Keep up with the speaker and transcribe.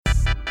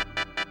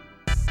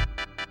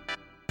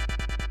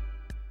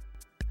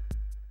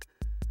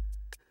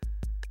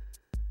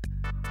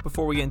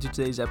Before we get into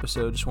today's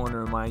episode, just want to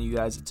remind you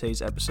guys that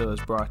today's episode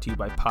is brought to you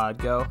by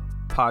Podgo.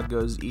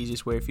 Podgo is the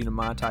easiest way for you to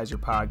monetize your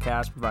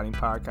podcast, providing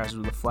podcasters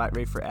with a flat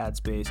rate for ad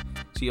space,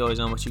 so you always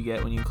know what you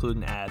get when you include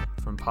an ad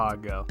from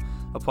Podgo.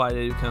 Apply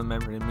today to become a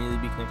member and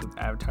immediately be connected with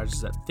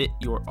advertisers that fit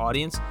your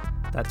audience.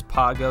 That's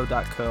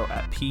podgo.co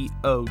at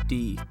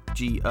podgo.co.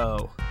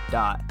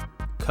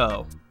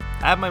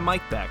 I have my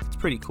mic back. It's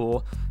pretty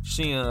cool. Just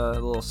seeing a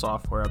little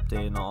software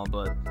update and all,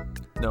 but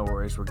no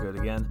worries, we're good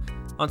again.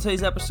 On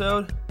today's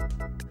episode,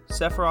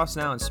 Sephiroth's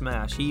now in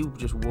Smash. He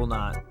just will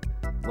not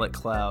let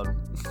Cloud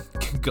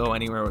go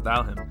anywhere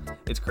without him.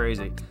 It's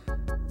crazy.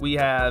 We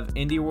have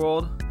Indie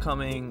World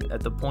coming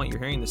at the point you're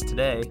hearing this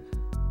today.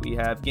 We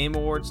have Game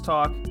Awards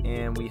talk,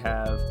 and we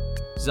have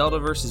Zelda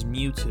versus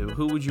Mewtwo.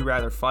 Who would you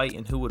rather fight,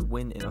 and who would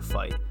win in a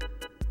fight?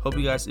 Hope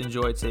you guys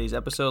enjoyed today's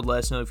episode. Let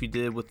us know if you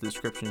did with the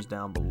descriptions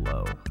down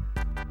below.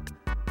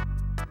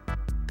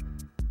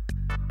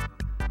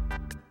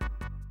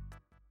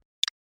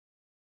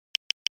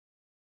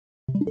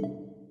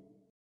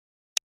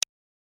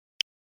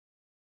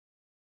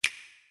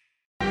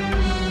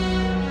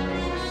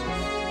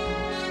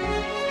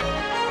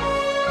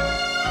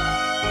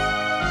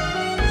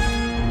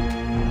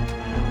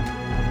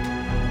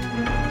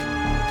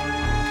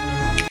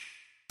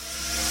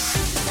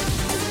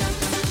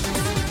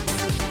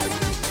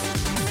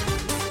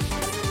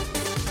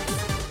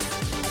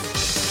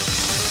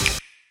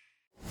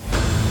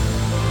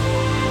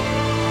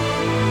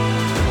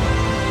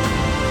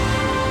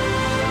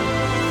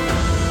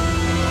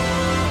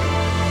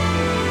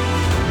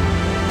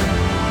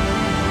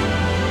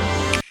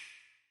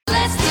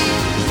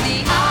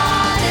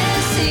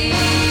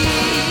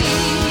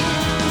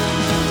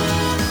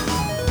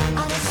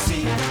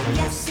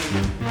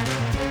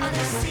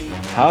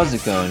 How's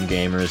it going,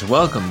 gamers?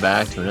 Welcome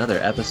back to another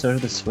episode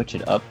of the Switch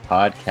It Up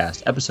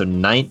podcast, episode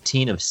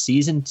 19 of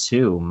season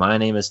 2. My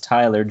name is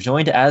Tyler,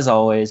 joined as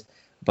always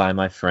by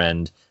my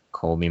friend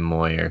Colby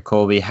Moyer.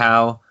 Colby,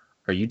 how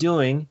are you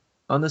doing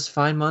on this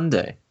fine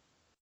Monday?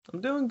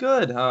 I'm doing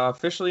good.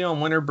 Officially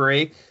on winter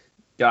break.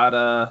 Got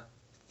a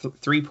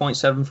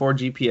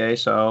 3.74 GPA,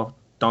 so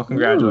don't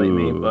congratulate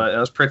me, but it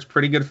was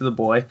pretty good for the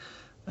boy.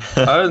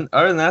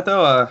 other than that,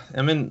 though,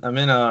 I'm in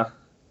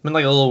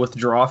like a little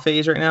withdrawal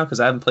phase right now because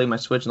I haven't played my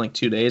Switch in like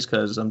 2 days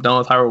because I'm done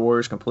with Hyrule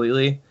Warriors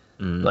completely.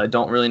 But I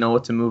don't really know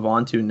what to move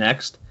on to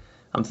next.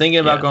 I'm thinking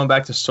about going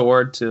back to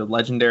Sword to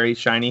Legendary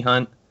Shiny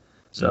Hunt.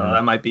 So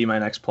that might be my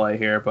next play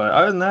here. But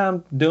other than that,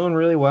 I'm doing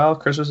really well.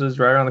 Christmas is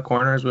right around the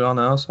corner, as we all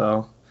know.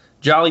 So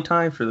jolly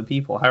time for the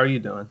people. How are you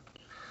doing?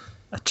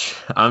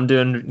 I'm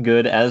doing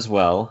good as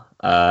well.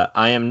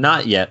 I am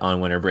not yet on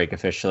winter break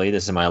officially.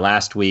 This is my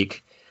last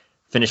week,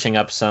 finishing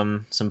up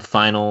some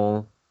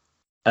final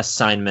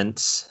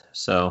assignments,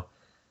 so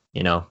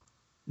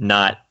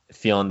not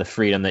feeling the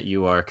freedom that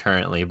you are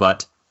currently,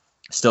 but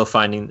still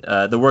finding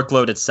the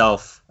workload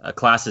itself.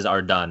 Classes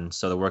are done,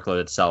 so the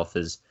workload itself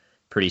is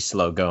pretty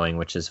slow going,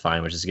 which is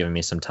fine, which is giving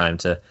me some time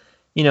to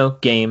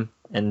game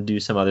and do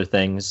some other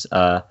things.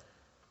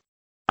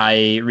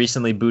 I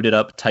recently booted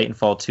up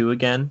Titanfall 2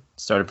 again,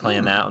 started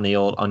playing that on the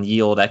old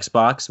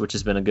Xbox, which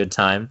has been a good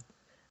time.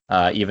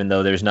 Even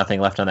though there's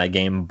nothing left on that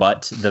game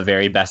but the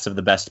very best of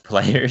the best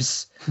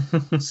players.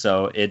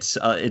 So it's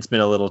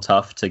been a little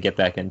tough to get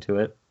back into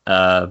it.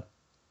 I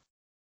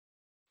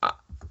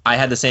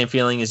had the same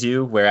feeling as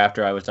you, where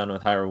after I was done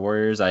with Hyrule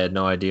Warriors, I had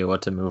no idea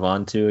what to move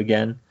on to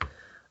again.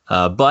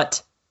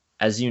 But,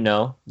 as you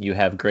know, you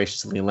have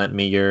graciously lent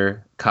me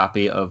your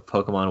copy of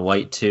Pokemon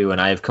White 2,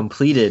 and I have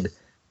completed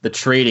the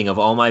trading of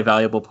all my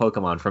valuable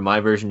Pokemon from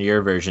my version to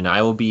your version.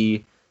 I will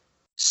be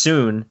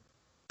soon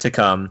to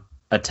come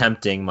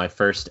attempting my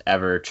first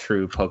ever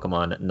true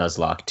Pokemon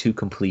Nuzlocke to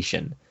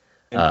completion.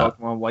 In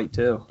Pokemon White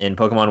 2. In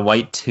Pokemon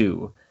White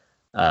 2.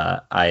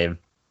 I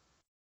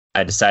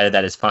decided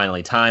that it's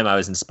finally time. I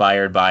was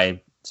inspired by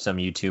some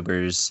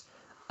YouTubers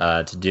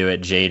to do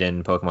it.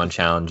 Jaden, Pokemon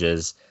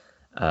Challenges.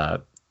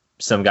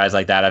 Some guys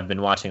like that. I've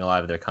been watching a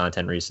lot of their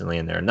content recently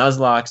in their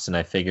Nuzlockes, and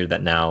I figured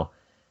that now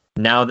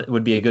that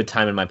would be a good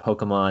time in my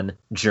Pokemon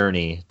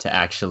journey to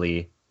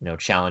actually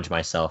challenge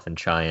myself and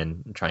try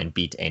and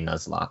beat a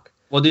Nuzlocke.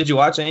 Well, did you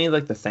watch any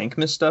like the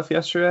Thankmas stuff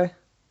yesterday?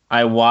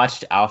 I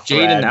watched Alpharad.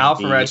 Jaden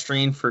Alpharad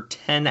streamed for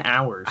 10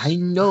 hours. I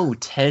know,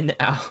 10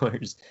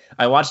 hours.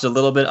 I watched a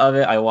little bit of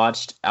it. I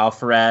watched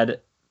Alpharad.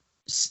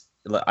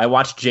 I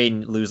watched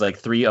Jaden lose like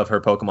 3 of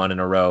her Pokemon in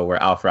a row, where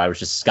Alpharad was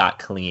just scot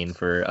clean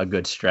for a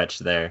good stretch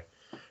there,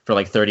 for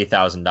like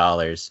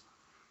 $30,000.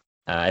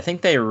 I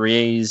think they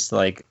raised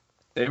like.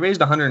 They raised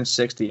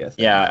 160. I think.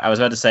 Yeah, I was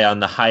about to say on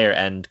the higher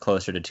end,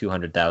 closer to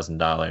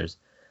 $200,000,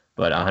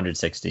 but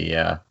 160,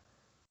 yeah.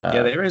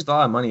 Yeah, they raised a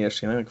lot of money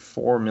yesterday. Like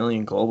 4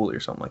 million globally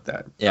or something like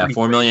that. Yeah,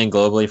 4 million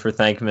globally for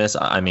Thankmas.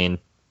 I mean,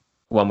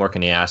 what more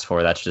can you ask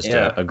for? That's just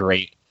a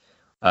great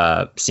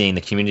seeing the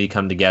community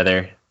come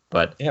together.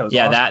 But awesome.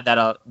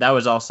 that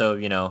was also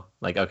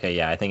like, okay,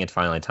 yeah, I think it's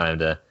finally time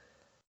to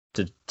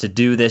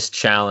do this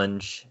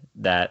challenge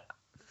that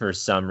for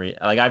some reason,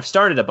 like I've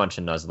started a bunch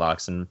of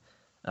Nuzlockes, and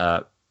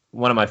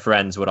one of my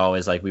friends would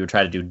always we would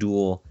try to do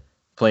dual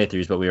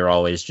playthroughs, but we were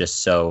always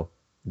just so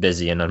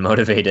busy and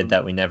unmotivated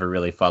that we never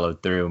really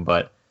followed through.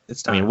 But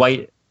It's I mean,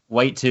 time.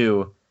 White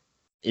 2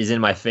 is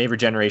in my favorite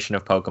generation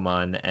of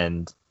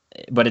Pokemon,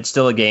 but it's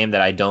still a game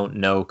that I don't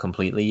know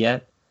completely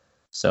yet.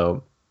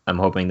 So I'm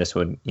hoping this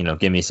would,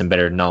 give me some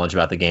better knowledge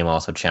about the game,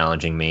 also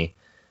challenging me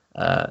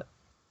a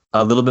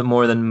little bit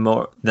more than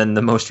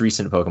the most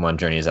recent Pokemon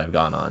journeys I've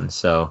gone on.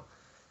 So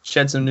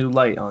Shed some new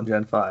light on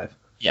Gen 5.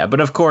 yeah,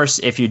 but of course,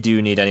 if you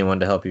do need anyone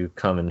to help you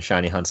come and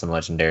shiny hunt some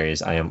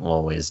legendaries, I am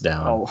always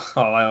down.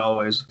 I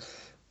always.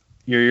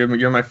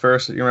 You're my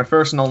first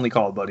and only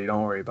call, buddy.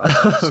 Don't worry about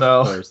that.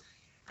 So,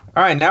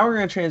 all right, now we're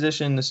gonna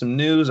transition to some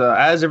news.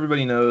 As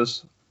everybody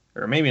knows,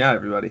 or maybe not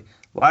everybody,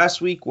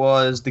 last week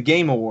was the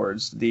Game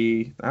Awards.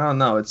 I don't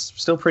know, it's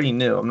still pretty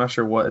new. I'm not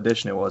sure what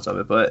edition it was of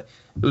it, but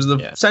it was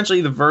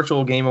essentially the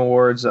virtual Game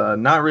Awards.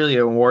 Not really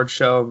an award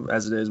show,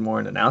 as it is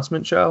more an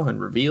announcement show and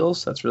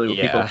reveals. That's really what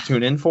people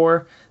tune in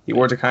for. The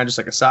awards are kind of just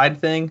like a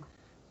side thing,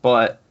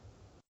 but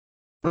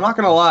I'm not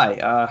gonna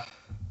lie.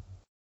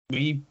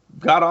 We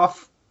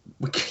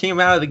came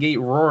out of the gate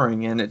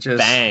roaring, and it just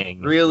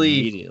bang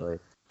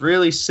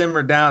really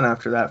simmered down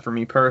after that for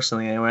me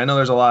personally. Anyway, I know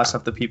there's a lot of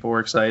stuff that people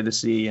were excited to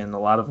see, and a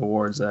lot of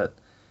awards that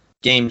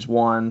games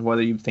won.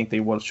 Whether you think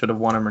they should have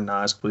won them or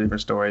not is a completely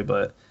different story.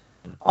 But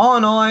all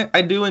in all,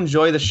 I do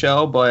enjoy the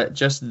show. But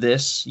just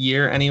this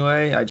year,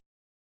 anyway,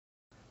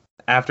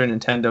 after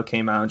Nintendo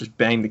came out and just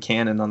banged the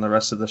cannon on the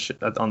rest of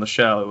on the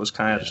show, it was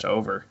kind of just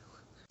over.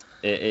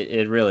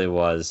 It really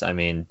was. I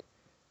mean,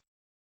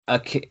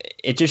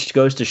 it just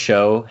goes to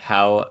show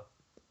how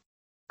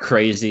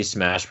crazy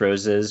Smash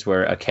Bros is,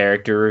 where a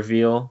character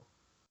reveal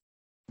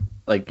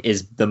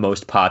is the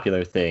most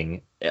popular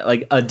thing.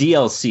 Like a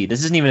DLC.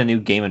 This isn't even a new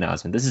game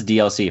announcement. This is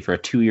DLC for a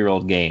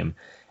 2-year-old game,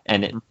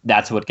 and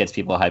that's what gets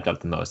people hyped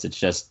up the most. It's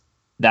just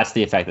that's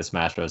the effect that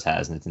Smash Bros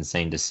has, and it's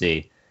insane to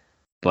see.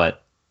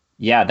 But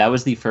yeah, that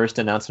was the first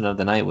announcement of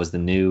the night, was the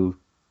new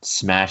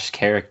Smash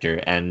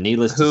character, and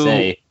needless to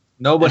say,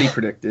 nobody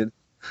predicted.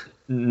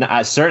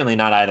 Certainly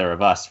not either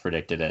of us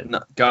predicted it.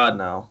 No, God,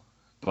 no.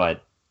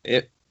 But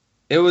it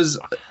was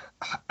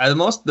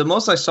the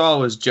most I saw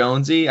was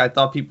Jonesy. I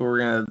thought we were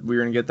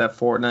gonna get that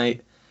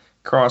Fortnite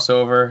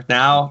crossover.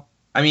 Now,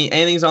 I mean,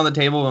 anything's on the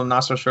table, but I'm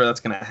not so sure that's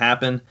gonna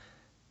happen.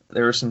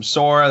 There was some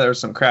Sora, there was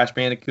some Crash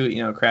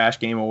Bandicoot, Crash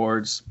Game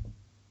Awards,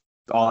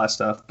 all that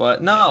stuff.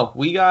 But no,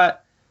 we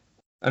got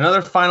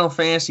another Final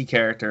Fantasy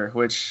character,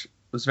 which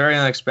was very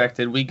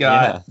unexpected. We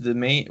got the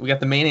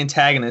main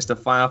antagonist of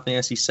Final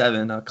Fantasy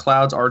VII,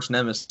 Cloud's arch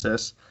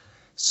nemesis.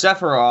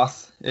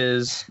 Sephiroth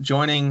is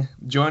joining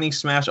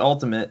Smash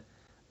Ultimate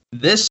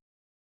this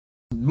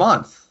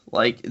month.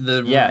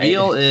 The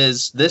reveal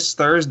is this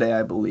Thursday,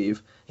 I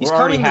believe. We're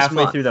already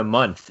halfway through the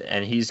month,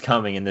 and he's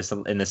coming in this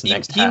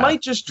next. He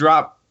might just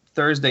drop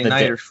Thursday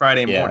night or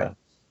Friday morning,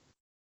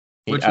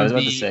 which would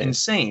be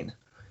insane.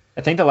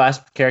 I think the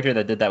last character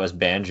that did that was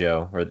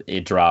Banjo, where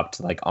it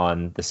dropped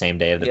on the same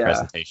day of the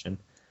presentation.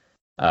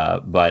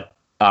 But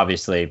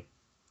obviously,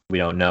 we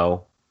don't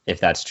know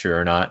if that's true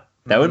or not.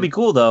 That would be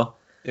cool, though.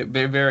 It'd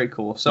be very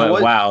cool. So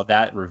wow,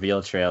 that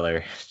reveal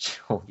trailer.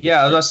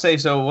 Yeah, I was about to say.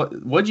 So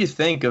what'd you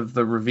think of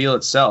the reveal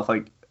itself?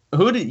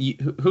 Who did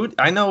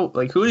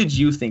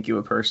you think it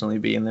would personally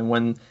be? And then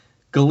when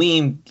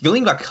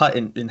Galeem got cut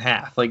in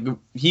half,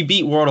 he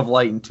beat World of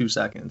Light in 2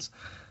 seconds.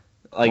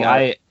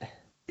 I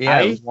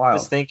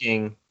was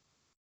thinking,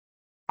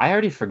 I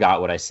already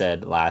forgot what I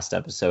said last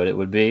episode it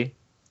would be.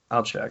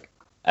 I'll check.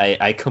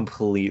 I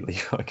completely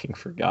fucking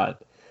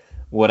forgot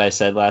what I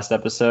said last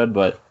episode,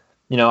 but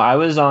I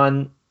was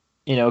on,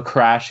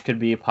 Crash could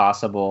be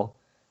possible.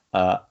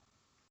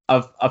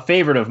 A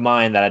favorite of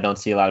mine that I don't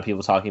see a lot of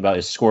people talking about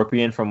is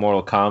Scorpion from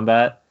Mortal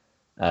Kombat.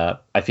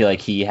 I feel like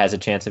he has a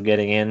chance of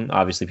getting in.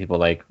 Obviously, people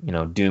like,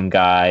 Doom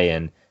Guy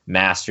and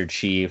Master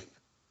Chief.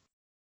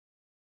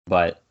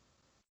 But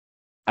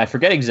I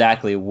forget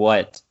exactly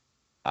what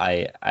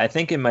I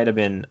think it might have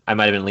been. I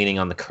might have been leaning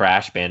on the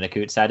Crash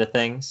Bandicoot side of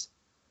things.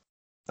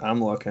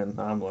 I'm looking.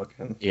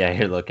 Yeah,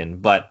 you're looking.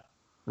 But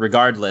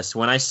regardless,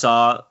 when I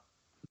saw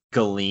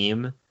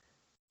Galeem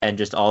and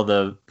just all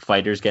the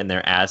fighters getting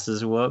their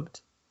asses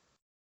whooped,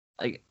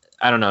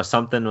 I don't know,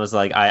 something was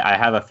I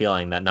have a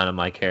feeling that none of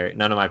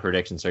my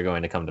predictions are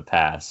going to come to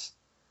pass.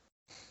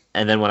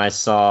 And then when I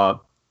saw,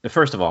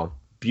 first of all,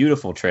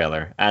 beautiful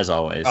trailer as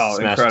always.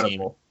 Smash incredible.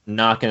 Team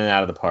knocking it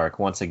out of the park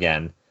once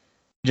again.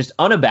 Just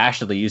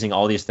unabashedly using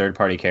all these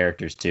third-party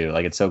characters too.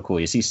 It's so cool.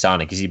 You see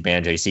Sonic, you see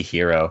Banjo, you see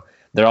Hero.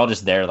 They're all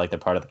just there, they're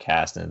part of the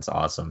cast, and it's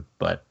awesome.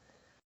 But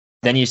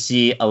then you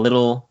see a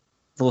little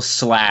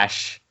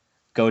slash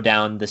go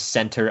down the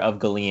center of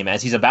Galeem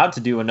as he's about to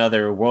do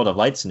another World of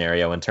Light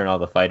scenario and turn all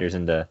the fighters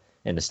into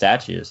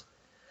statues.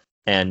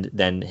 And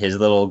then his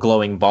little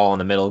glowing ball in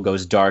the middle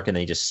goes dark, and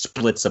then he just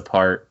splits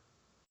apart.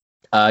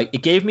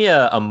 It gave me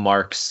a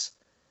Marks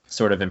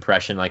sort of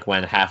impression,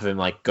 when half of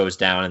him goes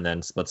down and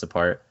then splits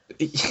apart.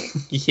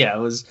 Yeah, it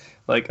was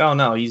oh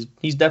no,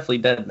 he's definitely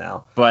dead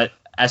now. But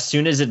as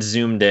soon as it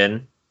zoomed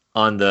in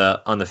on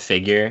the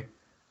figure,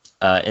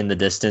 in the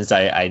distance,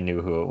 I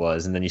knew who it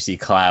was, and then you see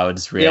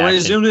Cloud's reaction. Yeah, when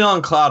it zoomed in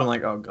on Cloud, I'm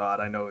like, oh god,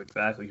 I know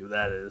exactly who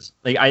that is.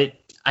 Like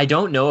I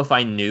don't know if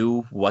I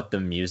knew what the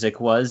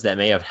music was that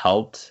may have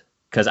helped,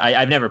 because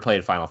I've never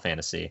played Final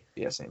Fantasy.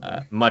 Yeah, same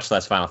much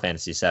less Final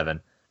Fantasy VII.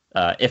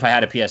 If I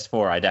had a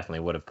PS4, I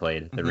definitely would have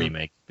played the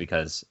remake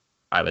because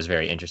I was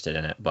very interested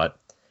in it. But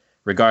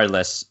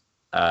regardless,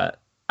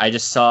 I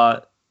just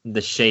saw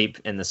the shape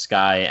in the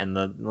sky and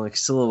the like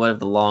silhouette of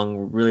the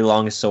really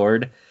long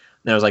sword.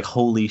 And I was like,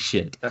 holy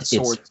shit, that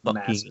sword's it's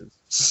fucking massive.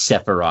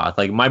 Sephiroth.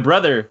 Like, my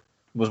brother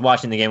was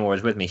watching the Game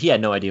Awards with me. He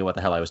had no idea what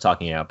the hell I was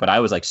talking about, but I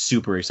was like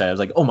super excited. I was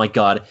like, oh my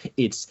god,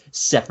 it's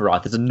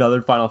Sephiroth. It's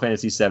another Final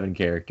Fantasy VII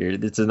character.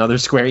 It's another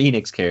Square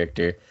Enix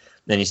character.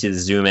 Then you see the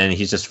zoom in, and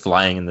he's just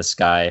flying in the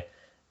sky.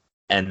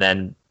 And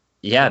then,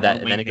 and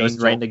then it goes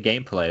right into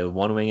gameplay.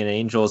 One Winged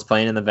Angel is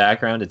playing in the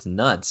background. It's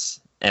nuts.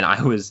 And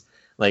I was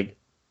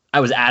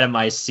out of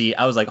my seat.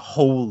 I was like,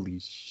 holy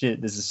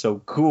shit, this is so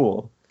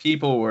cool.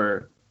 People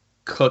were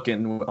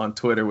cooking on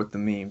Twitter with the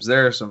memes.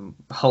 There are some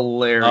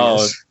hilarious.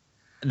 Oh,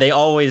 they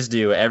always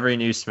do. Every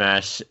new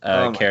Smash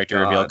character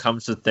reveal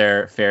comes with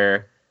their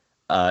fair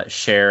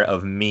share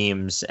of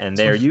memes, and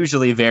they're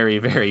usually very,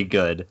 very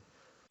good.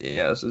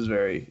 Yeah, this is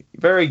very,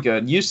 very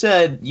good. You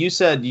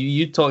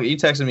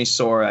texted me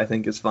Sora, I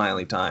think it's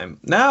finally time.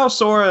 Now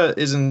Sora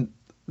isn't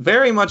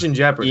very much in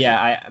jeopardy.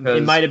 Yeah,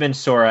 it might have been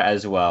Sora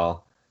as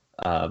well.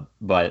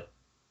 But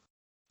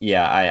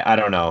yeah, I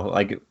don't know.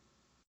 Like,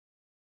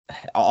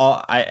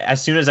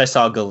 as soon as I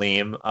saw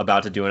Galeem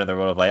about to do another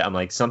World of Light, I'm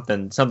like,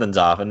 something's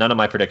off, and none of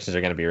my predictions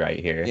are going to be right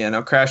here. Yeah,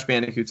 no, Crash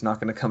Bandicoot's not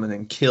going to come in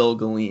and kill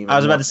Galeem. I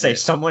was about to say,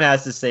 someone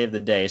has to save the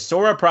day.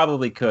 Sora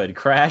probably could.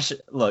 Crash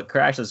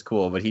is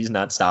cool, but he's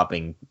not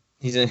stopping.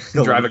 He's going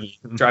to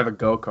drive a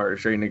go-kart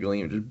straight into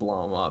Galeem and just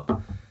blow him up.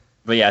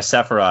 But yeah,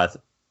 Sephiroth,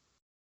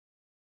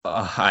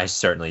 I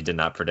certainly did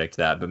not predict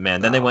that. But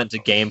man, then they went to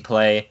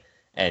gameplay,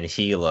 and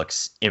he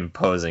looks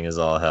imposing as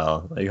all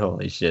hell. Like,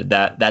 holy shit,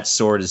 that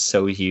sword is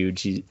so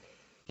huge.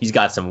 He's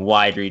got some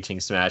wide-reaching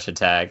smash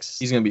attacks.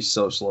 He's gonna be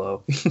so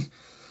slow.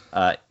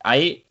 I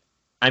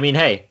mean,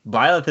 hey,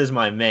 Byleth is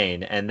my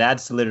main, and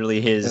that's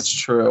literally his. That's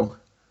true.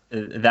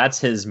 That's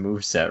his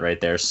moveset right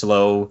there.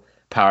 Slow,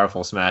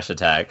 powerful smash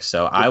attacks.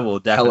 So I will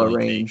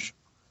definitely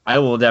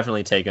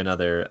take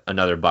another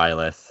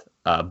Byleth.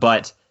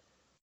 But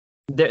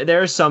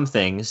there are some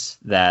things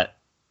that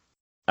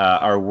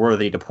are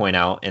worthy to point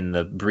out in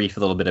the brief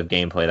little bit of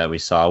gameplay that we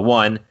saw.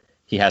 One,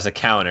 he has a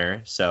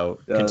counter, so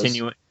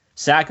continuing.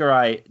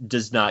 Sakurai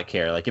does not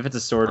care. Like, if it's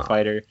a sword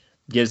fighter,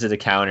 gives it a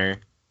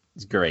counter,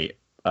 it's great.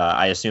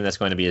 I assume that's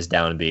going to be his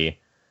down B.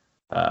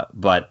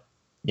 But,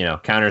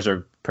 counters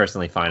are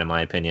personally fine in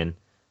my opinion.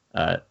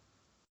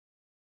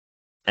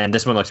 And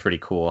this one looks pretty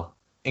cool.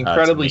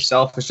 Incredibly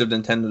selfish of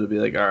Nintendo to be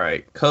like, all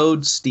right,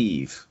 code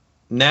Steve.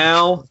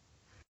 Now,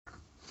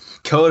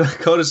 code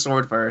a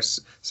sword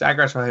first.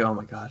 Sakurai's probably, oh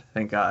my god,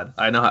 thank God.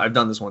 I know I've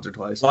done this once or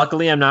twice.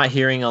 Luckily, I'm not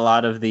hearing a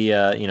lot of the,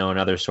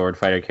 another sword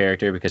fighter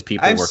character because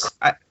people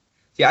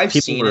I've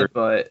seen it,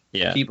 but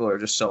people are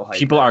just so hyped.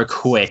 People are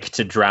quick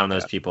to drown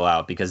those people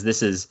out because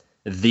this is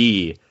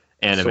the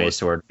anime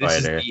sword fighter.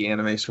 This is the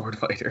anime sword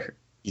fighter.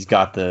 He's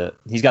got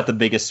the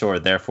biggest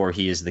sword, therefore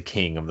he is the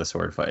king of the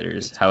sword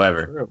fighters.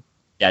 However,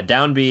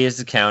 down B is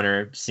the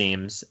counter,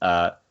 seems.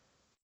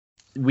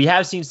 We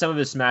have seen some of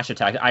his smash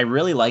attacks. I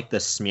really like the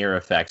smear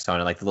effects on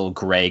it, like the little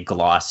gray,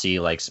 glossy,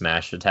 like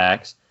smash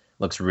attacks.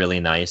 Looks really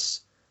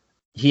nice.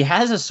 He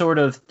has a sort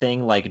of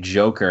thing like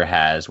Joker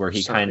has, where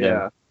he kind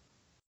of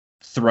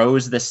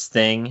throws this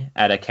thing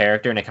at a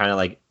character and it kind of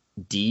like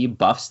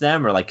debuffs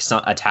them or like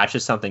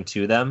attaches something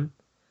to them.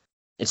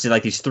 It's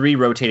like these 3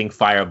 rotating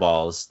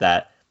fireballs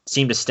that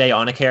seem to stay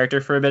on a character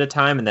for a bit of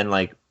time and then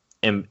like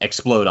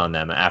explode on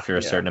them after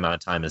a certain amount of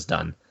time is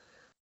done.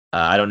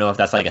 I don't know if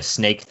that's like a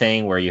snake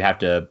thing where you have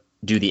to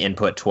do the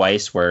input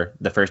twice, where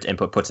the first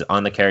input puts it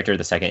on the character,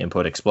 the second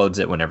input explodes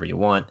it whenever you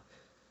want.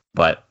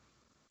 But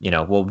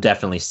we'll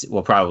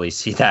probably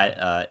see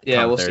that.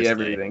 We'll see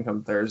everything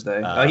come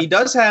Thursday. He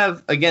does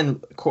have, again,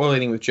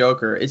 correlating with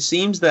Joker. It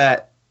seems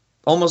that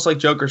almost like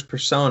Joker's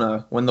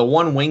persona, when the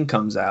One Wing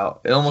comes out,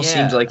 it almost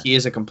seems like he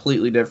is a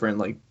completely different,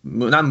 like,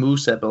 not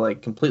moveset, but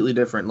like completely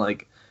different,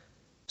 like,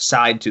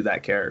 side to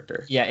that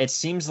character. Yeah, it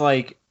seems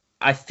like,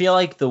 I feel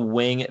like the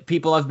wing,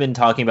 people have been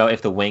talking about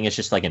if the wing is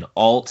just like an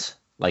alt,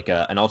 like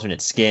an alternate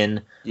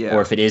skin,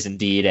 or if it is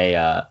indeed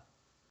a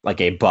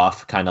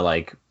buff, kind of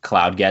like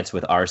Cloud gets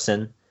with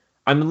Arson.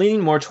 I'm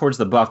leaning more towards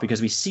the buff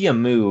because we see a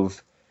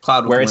move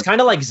where it's kind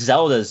of like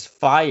Zelda's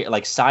fire,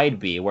 like side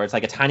B, where it's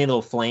like a tiny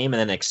little flame and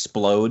then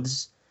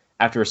explodes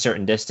after a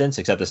certain distance,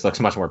 except this looks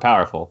much more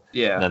powerful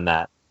than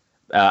that.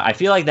 I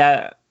feel like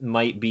that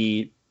might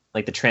be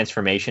like the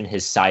transformation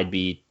his side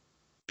B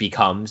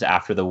becomes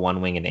after the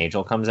One Winged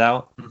Angel comes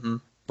out. Mm-hmm.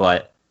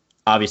 But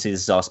obviously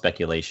this is all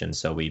speculation,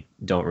 so we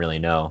don't really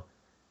know.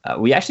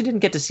 We actually didn't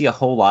get to see a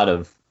whole lot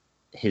of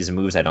his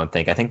moves, I don't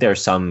think. I think there are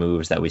some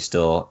moves that we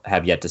still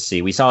have yet to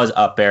see. We saw his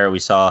up air, we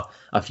saw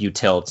a few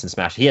tilts and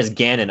smash. He has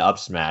Ganon up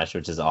smash,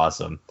 which is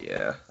awesome.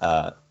 Yeah.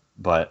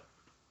 But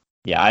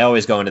Yeah, I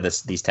always go into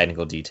these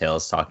technical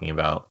details talking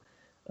about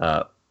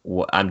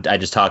I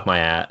just talk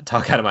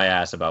out of my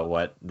ass about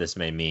what this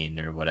may mean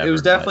or It whatever.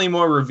 was definitely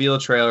more reveal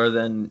trailer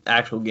than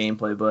actual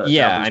gameplay, but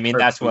Yeah, that was I mean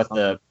perfectly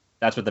fine.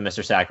 that's what the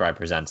Mr. Sakurai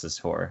presents us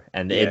for,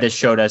 and Yeah, this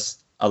showed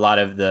us a lot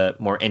of the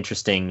more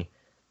interesting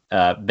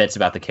bits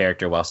about the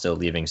character while still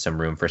leaving some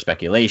room for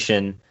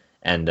speculation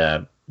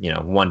and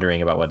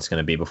wondering about what it's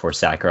going to be before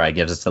Sakurai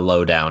gives us the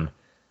lowdown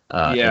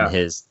in yeah.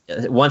 his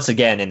once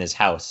again in his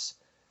house,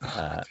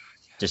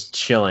 just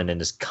chilling in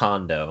his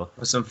condo.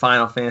 With some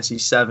Final Fantasy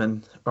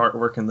VII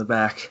artwork in the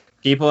back.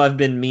 People have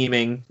been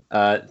memeing,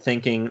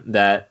 thinking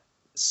that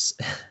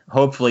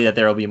hopefully that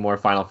there will be more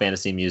Final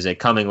Fantasy music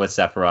coming with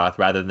Sephiroth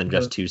rather than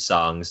just two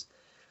songs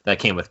that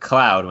came with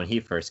Cloud when he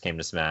first came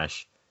to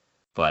Smash.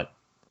 But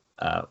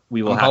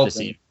we will have to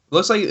see.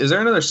 Looks like, is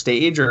there another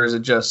stage or is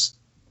it just?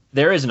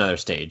 There is another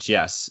stage.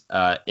 Yes,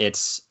 I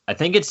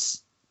think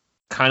it's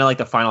kind of like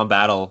the final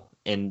battle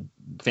in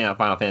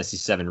Final Fantasy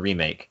VII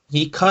Remake.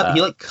 He cut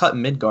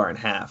Midgar in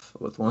half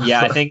with one.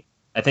 Yeah, I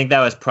think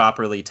that was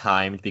properly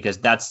timed because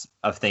that's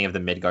a thing of the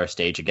Midgar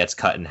stage. It gets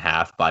cut in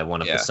half by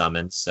one of the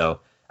summons. So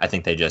I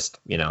think they just,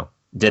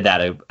 did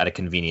that at a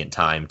convenient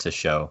time to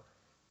show,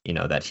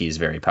 that he's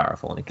very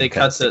powerful. And they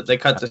cut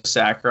to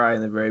Sakurai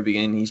in the very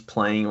beginning. He's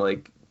playing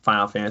like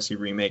Final Fantasy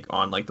Remake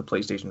on like the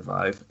PlayStation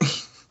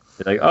 5.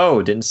 They're like,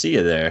 oh, didn't see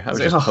you there. I was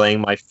just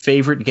playing my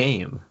favorite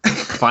game,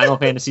 Final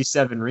Fantasy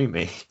VII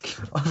Remake.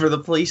 For the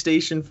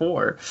PlayStation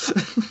 4.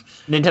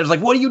 Nintendo's like,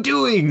 what are you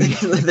doing?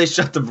 They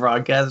shut the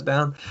broadcast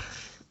down.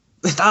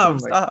 Stop.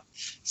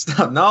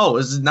 No,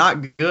 this is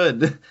not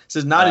good. This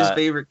is not his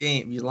favorite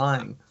game. He's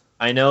lying.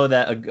 I know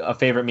that a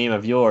favorite meme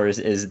of yours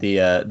is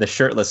the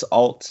shirtless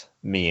alt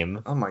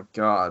meme. Oh my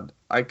god.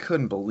 I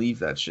couldn't believe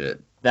that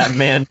shit. That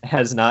man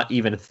has not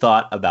even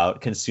thought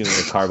about consuming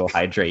a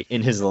carbohydrate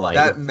in his life.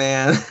 That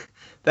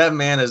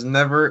man has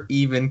never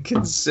even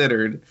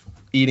considered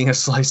eating a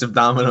slice of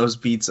Domino's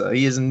pizza.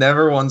 He has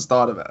never once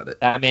thought about it.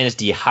 That man is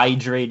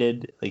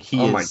dehydrated. Like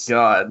my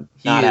god.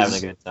 Not having a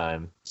good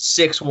time.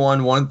 6'1",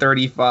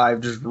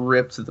 135, just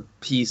ripped to the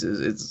pieces.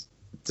 It's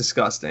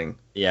disgusting.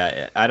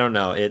 Yeah, I don't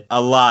know.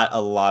 A lot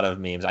of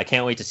memes. I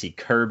can't wait to see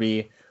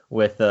Kirby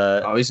with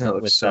he's gonna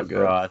look so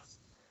Sephiroth, good.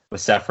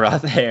 With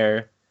Sephiroth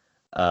hair.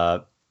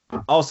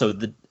 Also,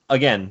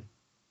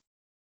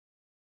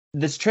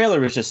 this trailer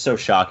was just so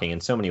shocking in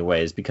so many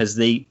ways because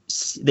they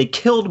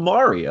killed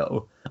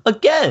Mario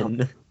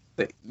again.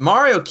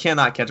 Mario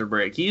cannot catch a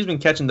break. He's been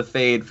catching the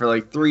fade for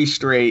like 3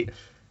 straight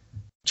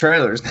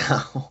trailers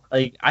now.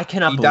 Like, I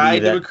cannot believe that. He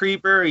died to a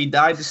creeper. He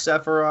died to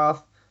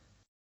Sephiroth.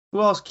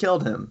 Who else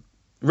killed him?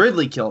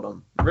 Ridley killed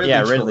him.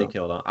 Ridley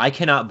killed him. I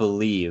cannot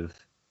believe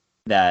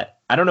that.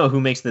 I don't know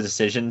who makes the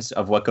decisions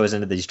of what goes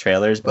into these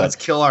trailers, but let's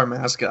kill our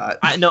mascot.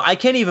 I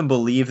can't even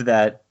believe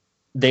that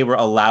they were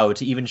allowed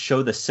to even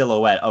show the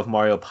silhouette of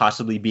Mario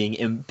possibly being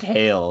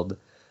impaled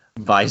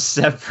by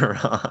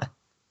Sephiroth.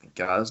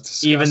 God, it's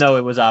disgusting. Even though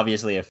it was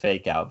obviously a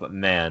fake out, but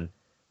man,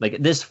 like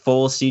this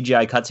full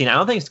CGI cutscene. I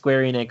don't think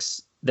Square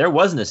Enix. There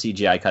wasn't a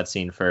CGI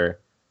cutscene for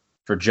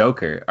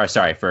Joker, or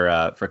sorry,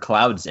 for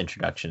Cloud's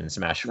introduction in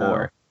Smash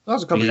 4. That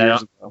was a couple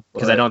years ago.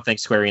 Because I don't think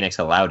Square Enix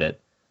allowed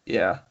it.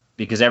 Yeah.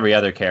 Because every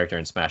other character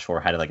in Smash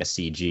 4 had like a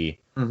CG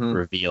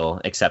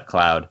reveal except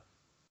Cloud.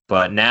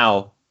 But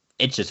now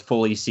it's just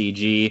fully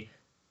CG.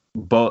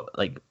 Both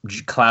like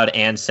Cloud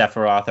and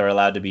Sephiroth are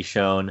allowed to be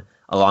shown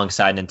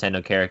alongside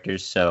Nintendo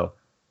characters. So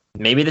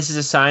maybe this is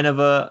a sign of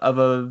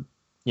a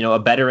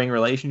bettering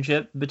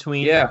relationship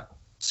between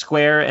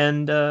Square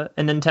and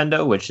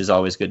Nintendo, which is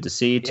always good to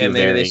see. Yeah,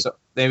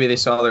 maybe they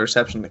saw the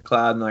reception to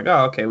Cloud and like,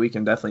 oh, okay, we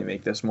can definitely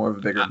make this more of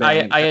a bigger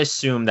bang. I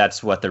assume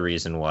that's what the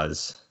reason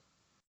was.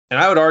 And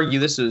I would argue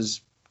this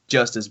is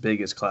just as big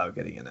as Cloud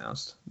getting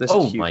announced. This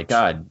is huge. My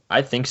god,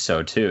 I think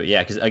so too.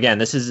 Yeah, because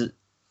again,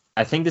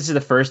 I think this is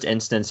the first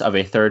instance of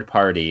a third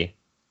party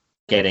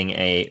getting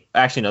a.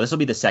 Actually, no, this will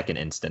be the second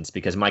instance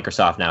because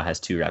Microsoft now has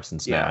 2 reps in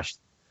Smash. Yeah.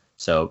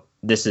 So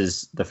this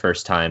is the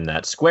first time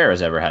that Square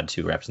has ever had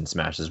 2 reps in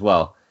Smash as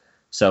well.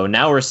 So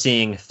now we're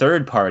seeing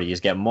third parties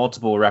get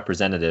multiple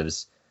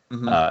representatives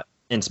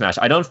in Smash.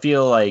 I don't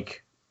feel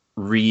like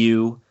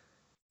Ryu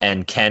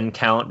and Ken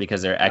count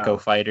because they're Echo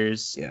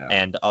fighters. Yeah.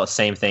 And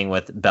same thing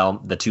with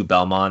the 2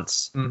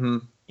 Belmonts. Mm-hmm.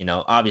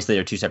 Obviously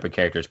they're 2 separate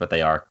characters, but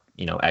they are,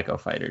 Echo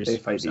fighters. They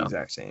fight the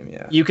exact same,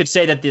 yeah. You could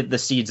say that the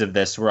seeds of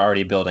this were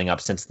already building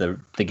up since the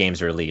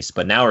game's release.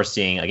 But now we're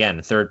seeing,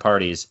 again, third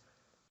parties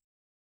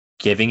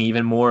giving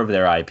even more of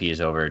their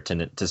IPs over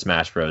to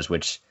Smash Bros.,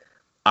 which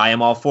I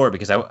am all for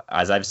because,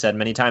 as I've said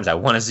many times, I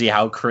want to see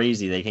how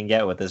crazy they can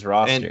get with this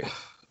roster. And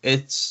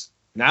it's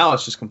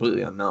just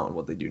completely unknown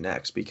what they do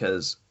next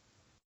because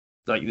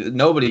like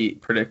nobody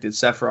predicted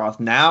Sephiroth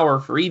now or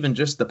for even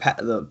just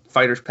the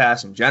Fighters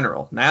Pass in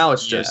general. Now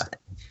it's just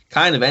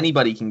kind of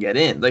anybody can get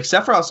in. Like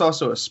Sephiroth's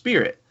also a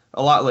spirit,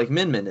 a lot like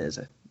Min Min is.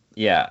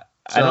 Yeah.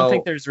 So, I don't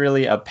think there's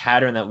really a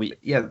pattern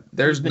that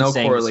there's no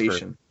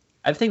correlation.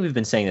 I think we've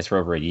been saying this for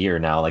over a year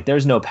now. Like,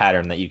 there's no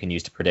pattern that you can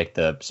use to predict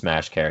the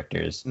Smash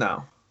characters.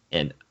 No.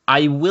 And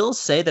I will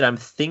say that I'm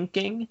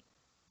thinking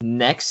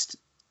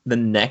the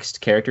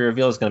next character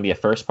reveal is going to be a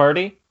first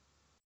party.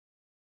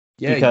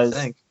 Yeah, because you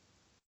think.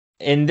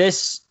 In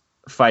this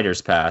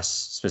Fighter's Pass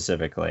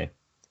specifically,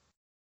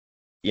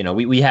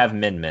 we have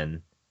Min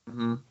Min,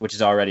 which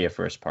is already a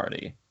first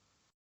party.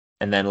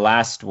 And then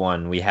last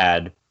one, we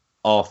had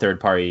all third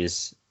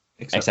parties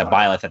except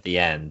Byleth at the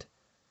end.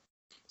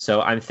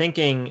 So I'm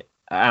thinking,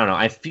 I don't know,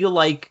 I feel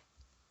like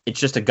it's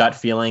just a gut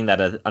feeling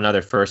that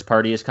another first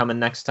party is coming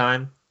next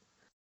time,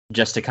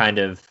 just to kind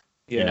of,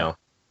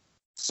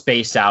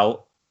 space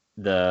out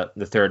the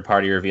third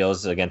party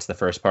reveals against the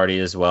first party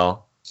as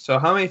well. So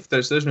how many?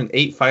 There's been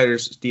 8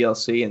 Fighters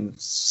DLC, and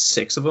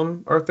 6 of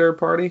them are third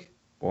party.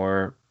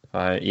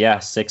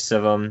 6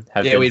 of them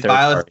have been we third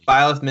party.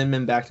 Byleth, Min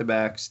Min back to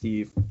back,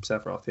 Steve,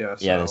 Sephiroth.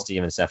 Then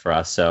Steve and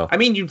Sephiroth. So I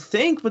mean, you'd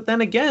think, but then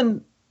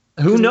again,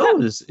 who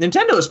knows?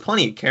 Nintendo has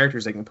plenty of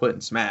characters they can put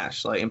in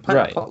Smash, like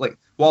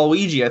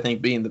Waluigi, I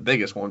think, being the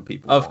biggest one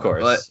people. Of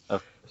course.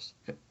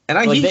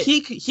 And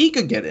he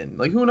could get in.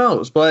 Like, who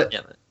knows? But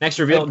next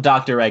reveal,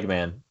 Dr.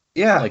 Eggman.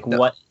 Yeah.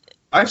 What?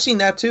 I've seen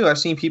that too. I've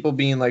seen people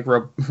being like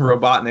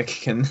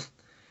Robotnik and.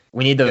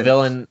 We need the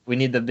villain. We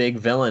need the big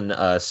villain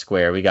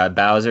square. We got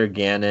Bowser,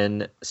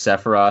 Ganon,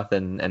 Sephiroth,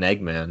 and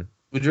Eggman.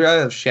 Would you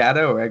rather have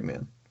Shadow or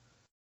Eggman?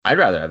 I'd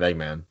rather have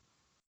Eggman.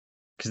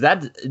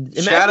 Because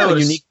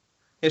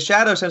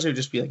Shadow essentially would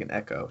just be like an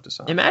echo to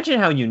something. Imagine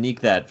how unique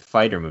that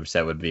fighter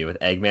moveset would be with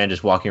Eggman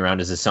just walking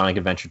around as a Sonic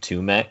Adventure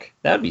 2 mech.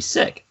 That would be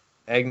sick.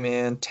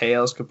 Eggman,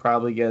 Tails could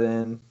probably get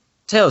in.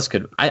 Tails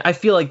could. I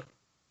feel like.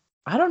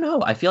 I don't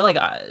know. I feel like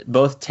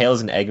both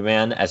Tails and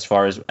Eggman, as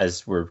far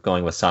as we're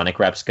going with Sonic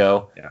reps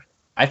go,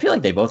 I feel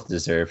like they both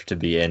deserve to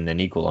be in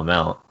an equal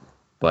amount.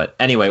 But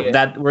anyway,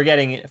 that we're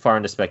getting far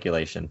into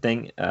speculation.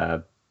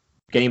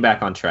 Getting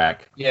back on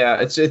track.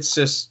 Yeah, it's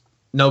just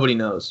nobody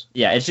knows.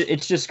 Yeah,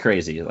 it's just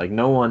crazy. Like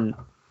no one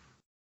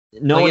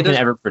can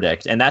ever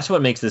predict, and that's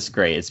what makes this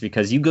great. It's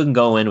because you can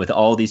go in with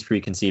all these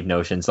preconceived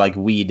notions, like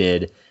we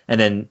did, and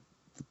then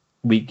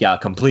we got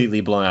completely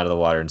blown out of the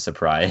water and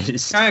surprised.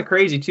 It's kind of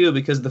crazy, too,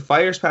 because the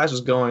Fighter's Pass was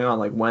going on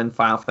like when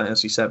Final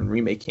Fantasy VII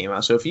Remake came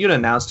out. So if you'd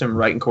announced him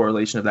right in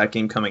correlation of that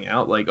game coming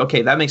out, like,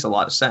 okay, that makes a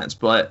lot of sense.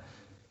 But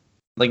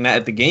like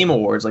at the Game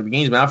Awards, like the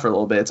game's been out for a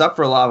little bit. It's up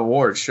for a lot of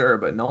awards, sure,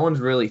 but no one's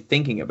really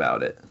thinking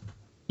about it.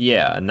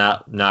 Yeah,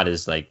 not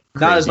as like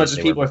not as much as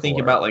people are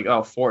thinking about like,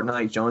 oh,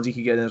 Fortnite, Jonesy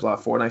could get in. There's a lot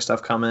of Fortnite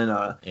stuff coming.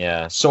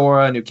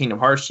 Sora, new Kingdom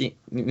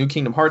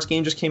Hearts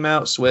game just came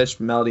out. Switch,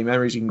 Melody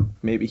Memories,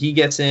 maybe he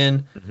gets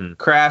in. Mm-hmm.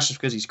 Crash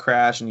just because he's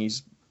Crash and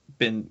he's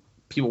been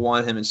people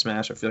wanted him in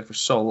Smash. I feel like for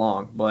so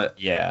long, but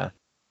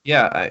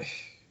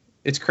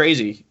it's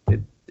crazy.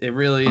 It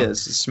really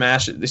is.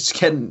 Smash. It's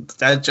getting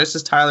just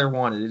as Tyler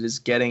wanted. It is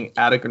getting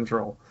out of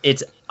control.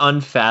 It's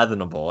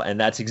unfathomable, and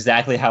that's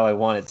exactly how I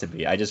want it to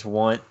be.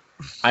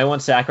 I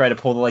want Sakurai to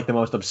pull the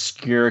most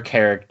obscure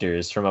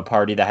characters from a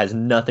party that has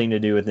nothing to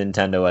do with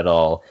Nintendo at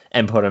all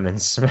and put them in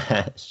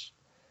Smash.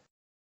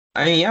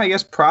 I mean, I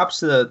guess props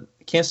to the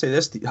can't say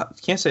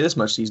this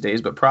much these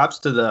days, but props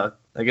to the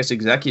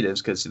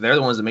executives because they're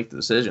the ones that make the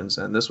decisions,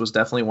 and this was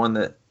definitely one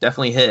that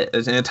definitely hit.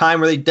 It's in a time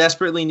where they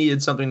desperately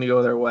needed something to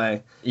go their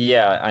way.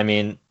 Yeah, I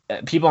mean,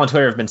 people on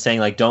Twitter have been saying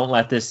don't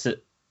let this.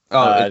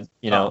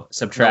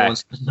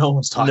 Subtract. No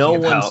one's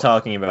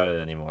talking about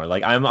it anymore.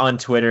 Like I'm on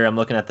Twitter, I'm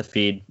looking at the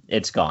feed.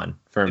 It's gone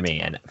for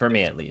me, and for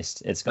me at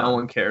least, it's gone. No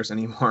one cares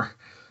anymore.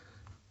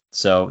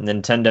 So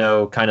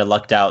Nintendo kind of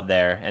lucked out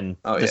there, and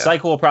the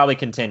cycle will probably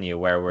continue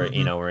where we're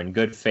we're in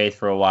good faith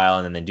for a while,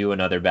 and then they do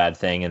another bad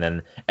thing, and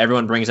then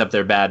everyone brings up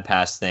their bad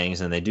past things,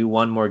 and they do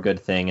one more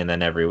good thing, and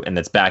then and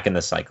it's back in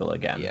the cycle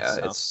again.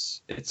 Yeah, so.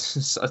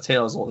 It's a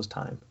tale as old as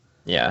time.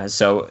 Yeah,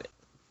 so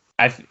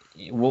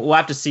we'll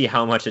have to see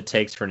how much it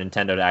takes for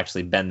Nintendo to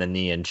actually bend the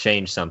knee and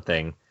change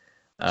something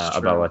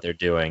about what they're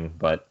doing.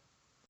 But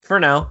for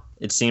now,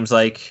 it seems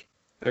like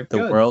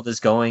the world is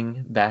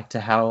going back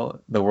to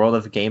the world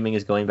of gaming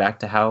is going back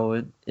to how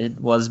it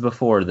was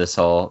before this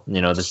whole,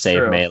 the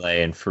save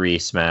melee and free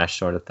Smash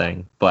sort of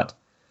thing. But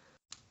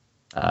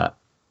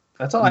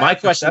that's all my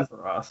question.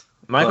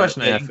 My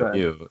question I have for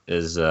you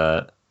is,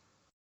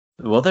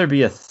 will there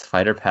be a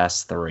Fighter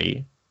Pass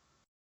 3?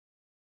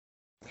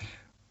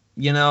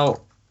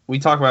 We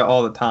talk about it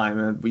all the time,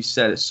 and we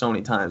said it so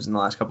many times in the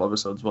last couple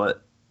episodes,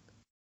 but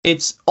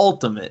it's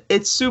ultimate.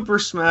 It's Super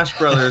Smash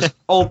Brothers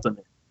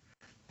Ultimate.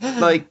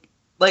 I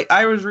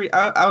was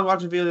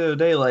watching a video the other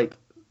day,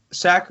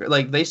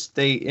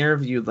 they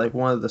interviewed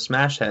one of the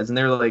Smash heads, and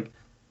they were like,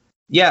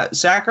 yeah,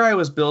 Sakurai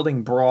was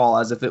building Brawl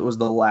as if it was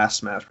the last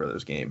Smash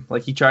Brothers game.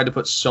 Like he tried to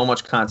put so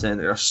much content in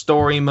there. A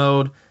story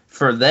mode.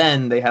 For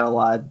then they had a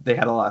lot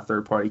of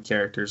third party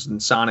characters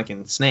and Sonic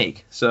and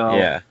Snake. So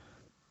yeah.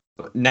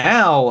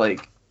 Now,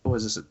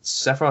 was this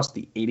Sephiroth's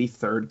the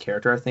 83rd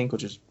character, I think,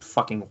 which is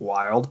fucking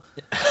wild.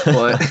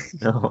 But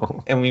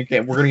no. And we're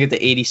gonna get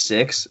to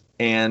 86,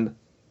 and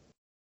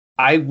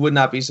I would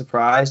not be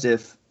surprised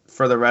if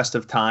for the rest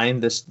of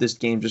time this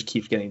game just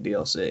keeps getting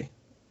DLC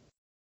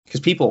because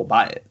people will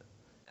buy it.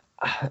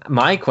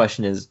 My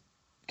question is,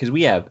 because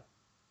we have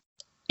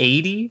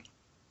 80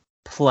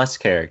 plus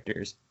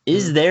characters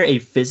is there a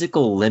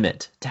physical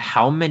limit to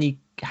how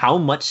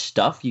much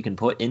stuff you can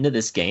put into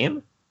this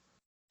game?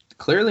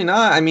 Clearly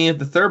not. I mean, if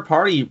the third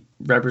party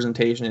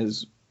representation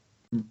is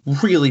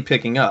really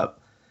picking up.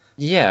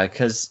 Yeah,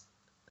 because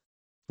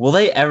will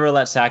they ever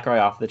let Sakurai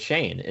off the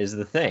chain is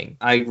the thing.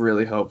 I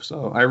really hope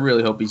so. I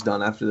really hope he's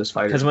done after this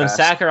fight. Because when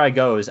Sakurai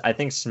goes, I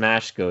think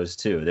Smash goes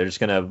too. They're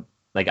just going to,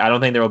 like, I don't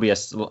think there will be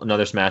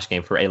another Smash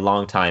game for a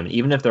long time.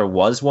 Even if there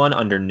was one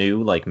under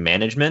new, like,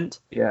 management,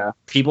 yeah,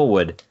 people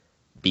would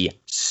be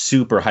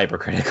super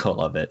hypercritical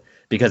of it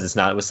because it's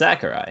not with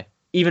Sakurai.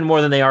 Even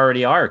more than they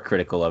already are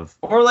critical of,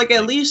 or like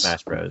at least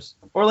Smash Bros.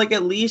 Or like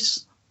at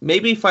least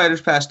maybe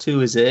Fighters Pass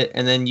 2 is it,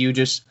 and then you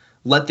just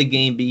let the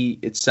game be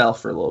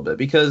itself for a little bit,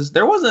 because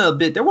there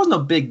wasn't a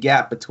big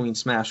gap between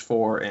Smash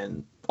 4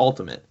 and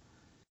Ultimate.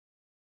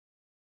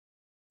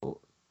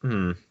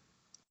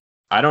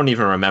 I don't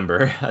even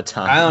remember a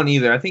time. I don't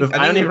either. I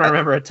don't even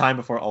remember a time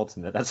before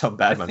Ultimate. That's how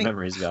bad my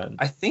memory's gotten.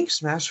 I think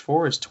Smash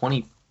 4 is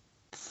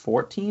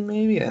 2014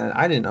 maybe, and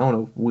I didn't own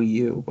a Wii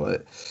U,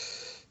 but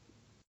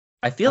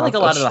I feel like a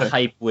lot of the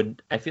hype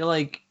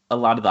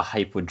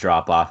would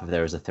drop off if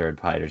there was a third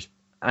party.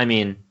 I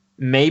mean,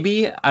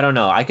 maybe, I don't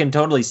know. I can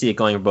totally see it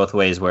going both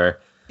ways where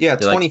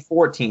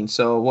 2014.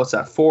 So what's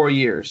that? 4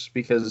 years,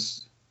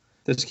 because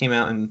this came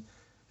out and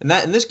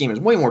this game is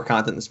way more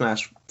content than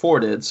Smash 4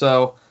 did.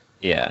 So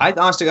yeah, I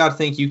honestly got to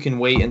think you can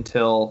wait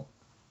until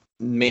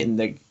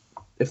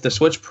if the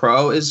Switch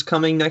Pro is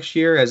coming next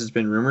year, as it's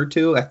been rumored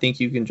to. I think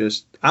you can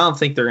I don't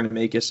think they're going to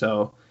make it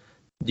so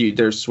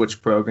there's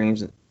Switch Pro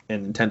games and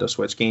Nintendo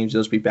Switch games,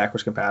 those be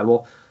backwards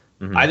compatible.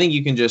 Mm-hmm. I think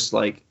you can just,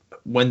 like,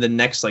 when the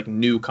next, like,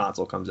 new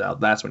console comes out,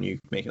 that's when you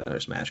make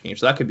another Smash game.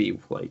 So that could be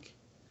like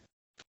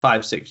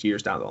 5-6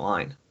 years down the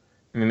line.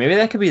 I mean, maybe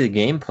that could be the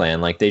game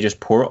plan. Like, they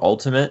just port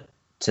Ultimate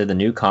to the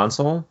new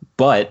console,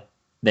 but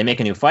they make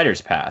a new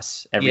Fighters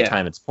Pass every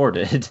time it's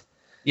ported.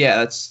 Yeah,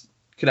 that's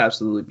could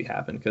absolutely be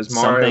happening, because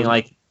Mario, something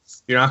like,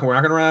 we're not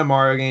going to run out of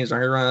Mario games, we're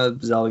not going to run out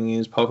of Zelda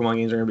games, Pokemon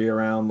games are going to be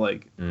around,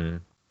 like.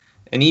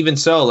 And even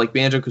so, like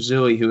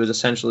Banjo-Kazooie, who is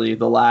essentially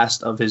the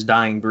last of his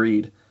dying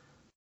breed,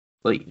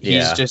 like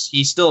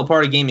he's still a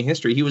part of gaming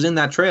history. He was in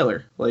that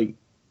trailer. Like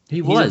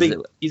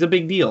he's a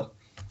big deal.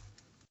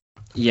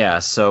 Yeah,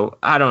 so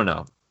I don't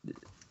know.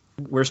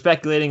 We're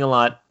speculating a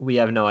lot. We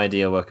have no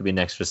idea what could be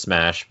next for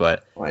Smash,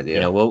 but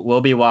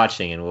we'll be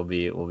watching, and we'll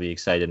be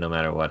excited no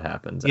matter what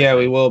happens. Yeah,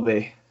 we will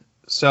be.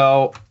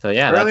 So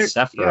yeah, that's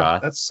Sephiroth. Yeah,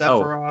 that's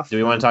Sephiroth. Do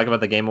we want to talk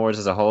about the Game Awards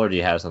as a whole, or do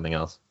you have something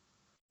else?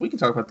 We can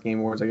talk about the Game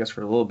Awards, I guess,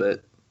 for a little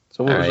bit.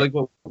 So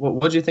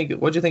what'd you think?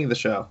 What'd you think of the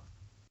show?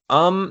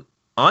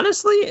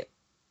 Honestly,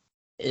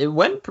 it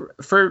went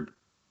for.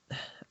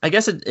 I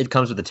guess it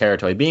comes with the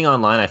territory. Being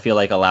online, I feel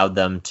like allowed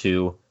them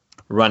to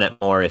run it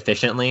more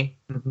efficiently.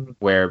 Mm-hmm.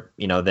 Where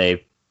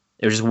it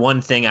was just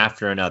one thing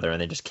after another, and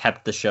they just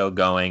kept the show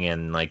going,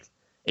 and like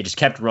it just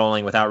kept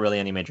rolling without really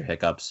any major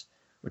hiccups,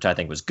 which I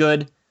think was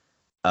good.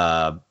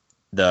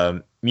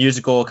 The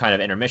musical kind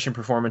of intermission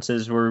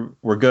performances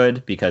were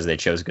good because they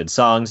chose good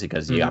songs,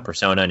 because you got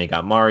Persona and you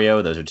got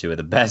Mario. Those are two of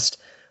the best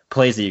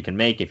plays that you can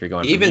make if you're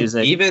going for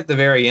music. Even at the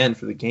very end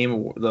for the game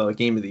of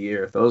the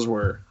year, those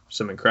were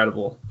some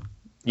incredible.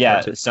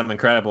 Yeah, some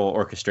incredible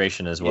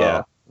orchestration as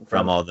well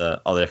from all the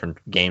different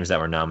games that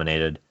were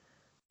nominated.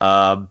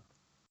 I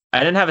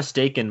didn't have a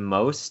stake in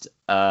most.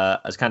 I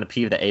was kind of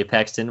peeved that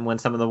Apex didn't win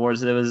some of the awards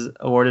that it was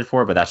awarded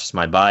for, but that's just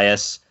my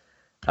bias.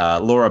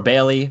 Laura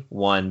Bailey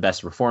won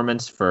Best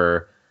Performance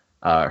for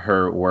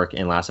her work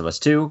in Last of Us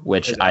 2,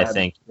 which I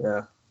think,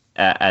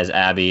 as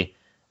Abby,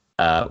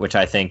 which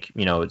I think,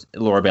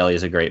 Laura Bailey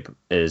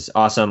is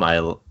awesome.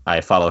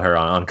 I follow her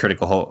on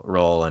Critical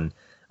Role, and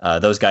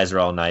those guys are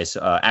all nice.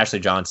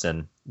 Ashley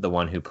Johnson, the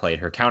one who played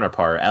her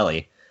counterpart,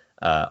 Ellie,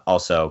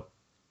 also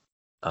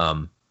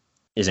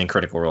is in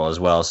Critical Role as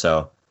well.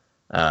 So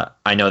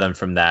I know them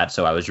from that,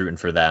 so I was rooting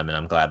for them, and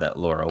I'm glad that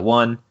Laura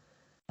won.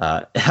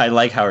 I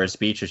like how her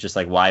speech was just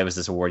like, why was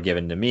this award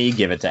given to me?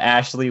 Give it to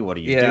Ashley. What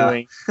are you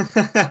doing?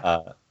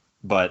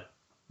 But,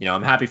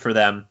 I'm happy for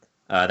them.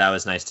 That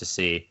was nice to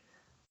see.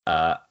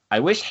 I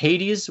wish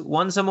Hades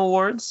won some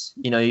awards.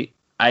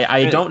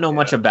 I don't know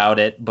much about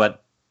it,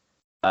 but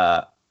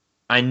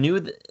I knew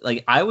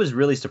that, I was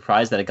really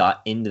surprised that it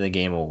got into the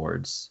Game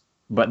Awards.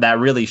 But that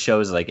really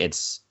shows,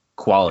 its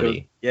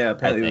quality.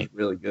 Apparently it was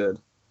really good.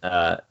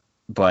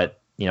 But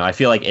I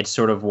feel like it's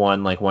sort of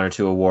won one or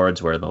two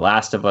awards, where The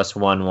Last of Us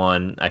won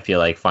one. I feel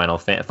like Final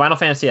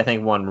Fantasy, I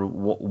think,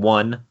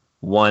 won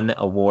one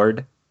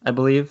award, I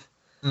believe.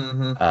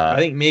 Mm-hmm. I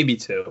think maybe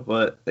two,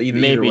 but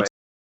either way,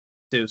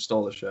 two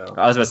stole the show.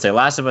 I was about to say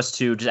Last of Us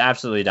 2 just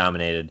absolutely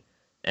dominated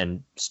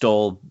and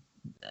stole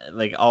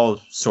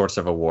all sorts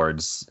of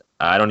awards.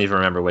 I don't even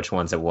remember which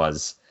ones it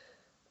was,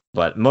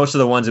 but most of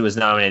the ones it was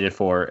nominated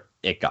for,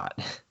 it got.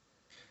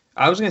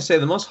 I was gonna say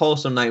the most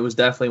wholesome night was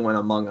definitely when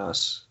Among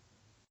Us.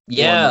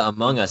 Yeah,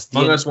 Among Us.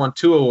 Among Us won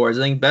 2 awards.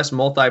 I think Best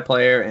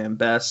Multiplayer and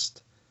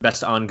Best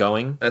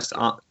Ongoing.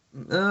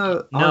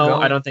 No,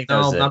 I don't think that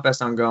was it. Not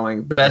Best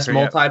Ongoing. Best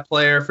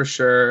Multiplayer for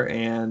sure,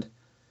 and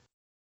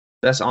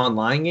Best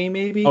online game,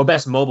 maybe? Oh,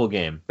 best mobile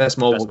game. Best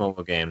mobile. Best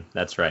mobile game.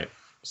 That's right.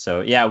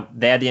 So yeah,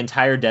 they had the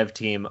entire dev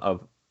team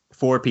of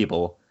 4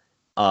 people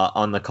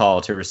on the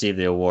call to receive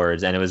the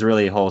awards, and it was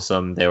really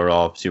wholesome. They were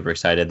all super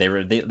excited. They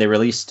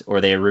released, or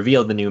they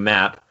revealed, the new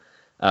map,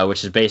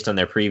 which is based on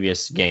their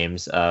previous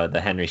games,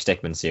 the Henry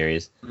Stickmin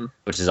series,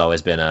 which has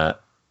always been a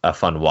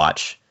fun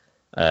watch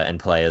and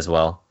play as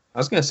well. I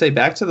was gonna say,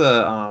 back to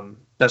the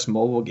best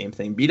mobile game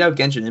thing. Beat out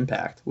Genshin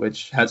Impact,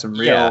 which had some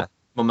real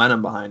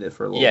momentum behind it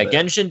for a little bit.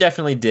 Yeah, Genshin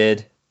definitely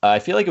did. I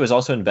feel like it was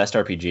also in best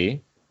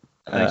RPG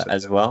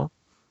as well.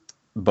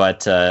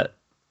 But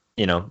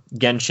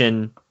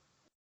Genshin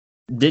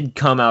did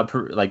come out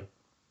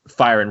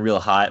firing real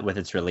hot with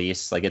its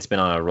release. Like, it's been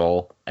on a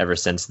roll ever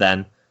since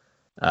then.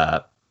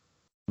 But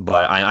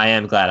I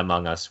am glad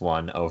Among Us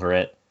won over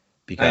it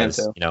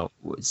because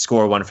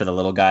score one for the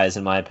little guys,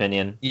 in my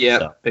opinion. Yeah,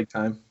 so. Big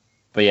time.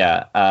 But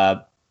yeah,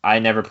 I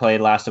never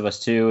played Last of Us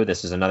 2.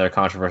 This is another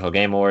controversial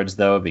Game Awards,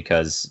 though,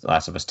 because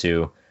Last of Us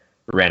 2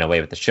 ran away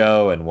with the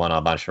show and won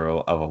a bunch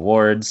of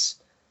awards.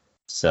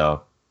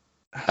 So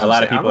a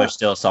lot of people are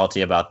still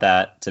salty about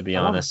that, to be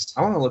honest.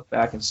 I want to look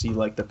back and see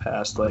the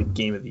past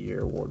Game of the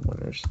Year award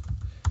winners,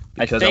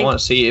 because I want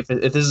to see if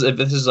this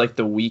is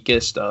the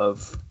weakest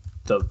of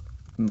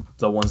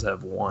the ones that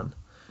have won.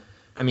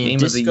 I mean,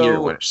 Game of the Year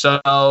winner.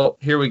 So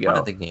here we go. One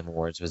of the Game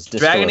Awards was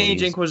Disco Dragon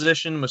Age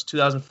Inquisition was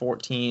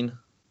 2014.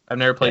 I've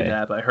never played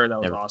that, but I heard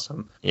that was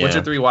awesome. Yeah.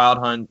 Witcher 3 Wild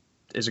Hunt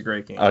is a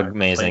great game.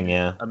 Amazing,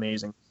 yeah.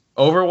 Amazing.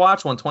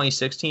 Overwatch won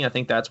 2016. I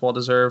think that's well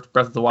deserved.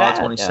 Breath of the Wild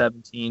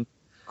 2017.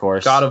 Of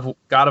course. God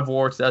of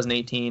War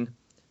 2018.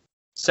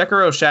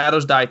 Sekiro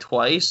Shadows Die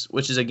Twice,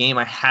 which is a game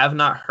I have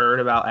not heard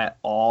about at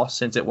all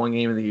since it won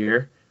Game of the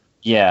Year.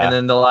 Yeah. And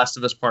then The Last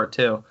of Us Part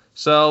 2.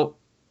 So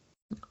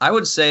I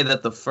would say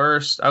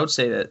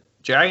that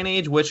Dragon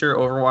Age, Witcher,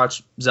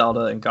 Overwatch,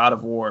 Zelda, and God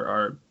of War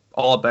are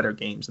all better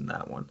games than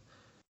that one.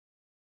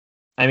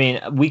 I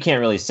mean, we can't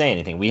really say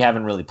anything. We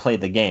haven't really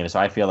played the game, so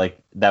I feel like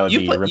that would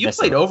be remiss. You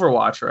played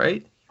Overwatch,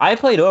 right? I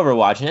played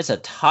Overwatch, and it's a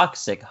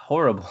toxic,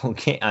 horrible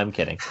game. I'm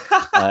kidding.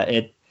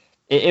 I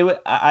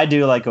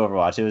do like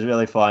Overwatch. It was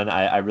really fun.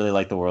 I really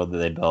like the world that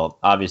they built.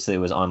 Obviously, it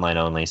was online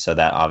only, so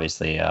that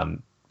obviously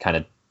kind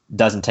of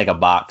doesn't take a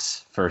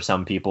box for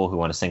some people who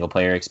want a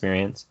single-player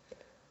experience.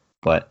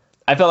 But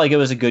I felt like it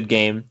was a good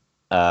game.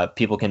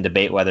 People can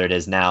debate whether it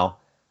is now,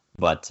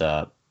 but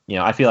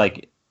I feel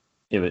like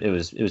it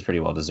was pretty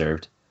well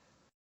deserved.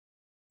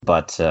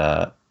 But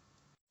I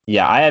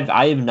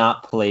have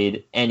not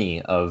played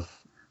any of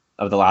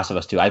The Last of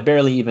Us 2. I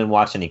barely even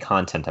watched any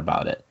content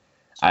about it.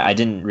 I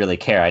didn't really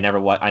care. I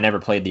never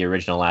played the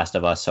original Last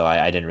of Us, so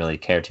I didn't really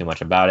care too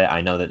much about it.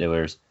 I know that there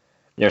was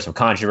some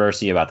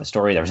controversy about the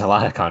story. There was a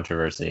lot of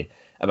controversy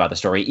about the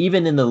story,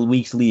 even in the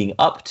weeks leading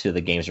up to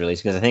the game's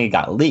release, because I think it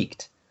got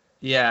leaked.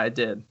 Yeah, it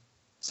did.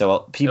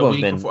 So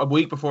a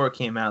week before it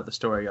came out, the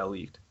story got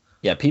leaked.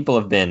 Yeah, people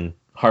have been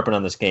harping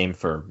on this game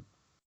for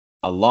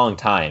a long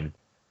time,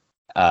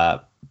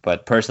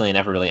 but personally, it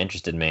never really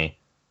interested me.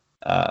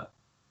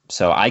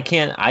 So I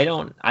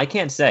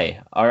can't say.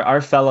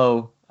 Our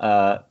fellow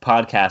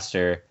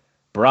podcaster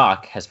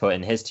Brock has put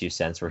in his 2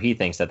 cents where he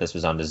thinks that this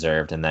was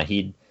undeserved and that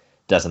he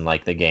doesn't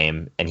like the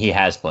game, and he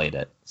has played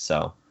it.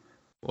 So,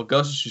 well,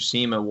 Ghost of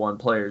Tsushima won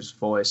Player's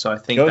Voice, so I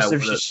think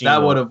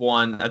that would have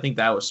won. I think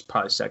that was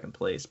probably second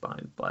place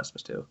behind Last of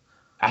Us 2.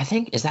 I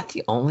think, is that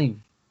the only?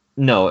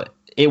 No,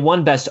 it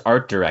won Best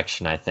Art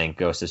Direction. I think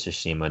Ghost of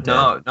Tsushima did.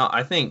 No,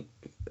 I think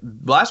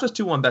Last of Us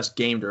 2 won Best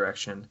Game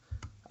Direction.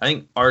 I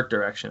think Art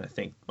Direction,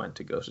 went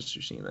to Ghost of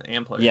Tsushima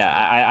and Player's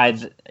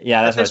Voice.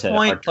 That's at this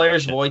point,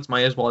 Player's Voice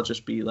might as well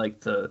just be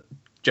the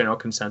general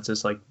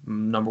consensus,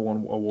 number one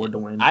award to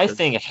win. I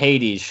think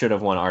Hades should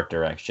have won Art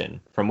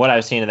Direction. From what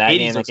I've seen of that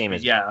game, that game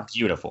is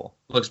beautiful.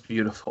 Looks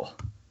beautiful.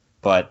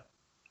 But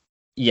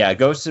yeah,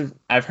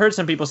 I've heard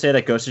some people say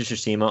that Ghost of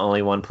Tsushima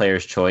only won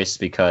Player's Choice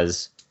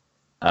because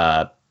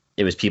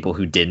it was people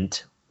who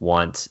didn't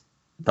want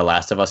The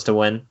Last of Us to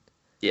win.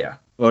 Yeah.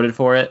 Voted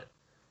for it.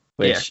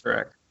 Which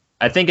correct.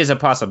 I think is a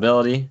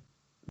possibility,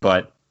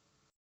 but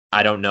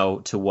I don't know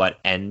to what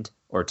end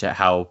or to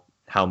how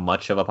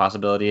much of a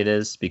possibility it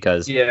is,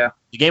 because the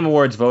Game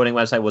Awards voting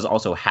website was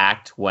also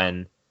hacked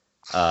when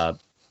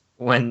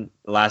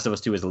Last of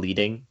Us 2 was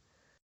leading.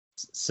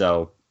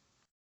 So,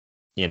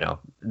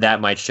 that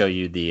might show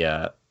you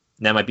that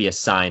might be a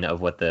sign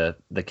of what the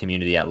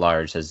community at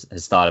large has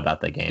thought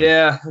about the game.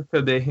 Yeah, it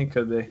could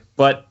be.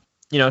 But,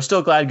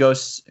 still glad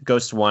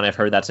Ghost won. I've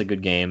heard that's a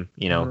good game.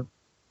 You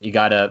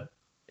gotta,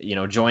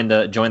 join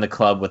the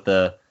club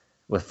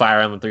with Fire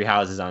Emblem Three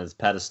Houses on his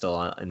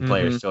pedestal in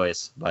Player's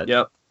Choice. But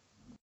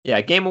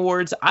yeah, Game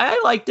Awards, I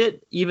liked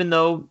it, even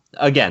though,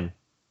 again,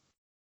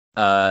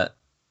 the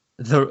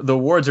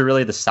awards are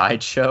really the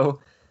sideshow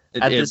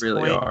at this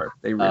point.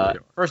 They really are.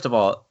 First of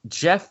all,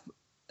 Jeff,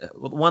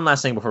 one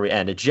last thing before we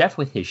end. Jeff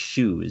with his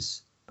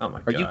shoes. Oh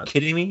my God. Are you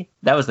kidding me?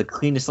 That was the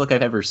cleanest look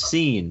I've ever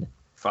seen.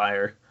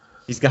 Fire.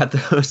 He's got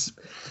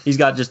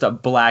just a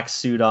black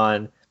suit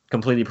on,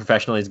 completely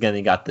professional. He's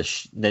got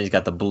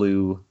the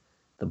blue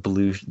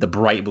the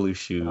bright blue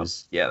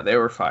shoes. Yeah, they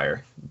were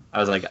fire. I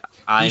was like,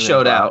 He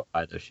showed out.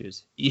 Buy those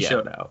shoes. He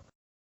showed out.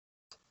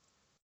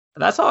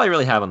 That's all I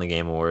really have on the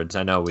Game Awards.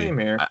 I know Same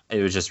here.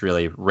 It was just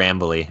really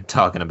rambly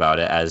talking about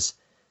it as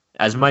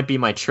might be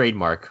my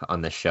trademark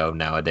on this show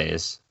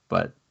nowadays.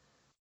 But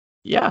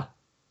yeah,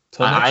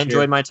 I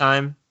enjoyed my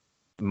time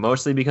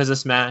mostly because of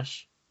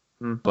Smash,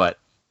 but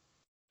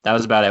that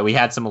was about it. We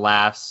had some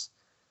laughs,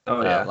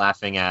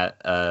 laughing at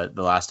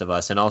The Last of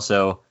Us, and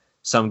also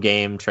some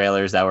game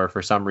trailers that were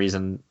for some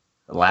reason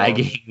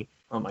lagging.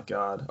 Oh my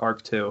God,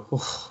 Arc 2,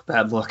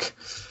 bad look.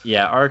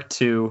 Yeah, Arc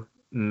 2,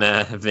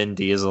 meh, Vin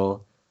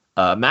Diesel.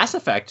 Mass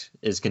Effect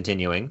is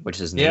continuing,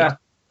 which is neat. Yeah,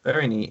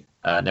 very neat.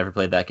 Never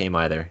played that game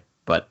either,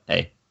 but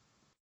hey.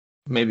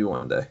 Maybe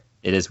one day.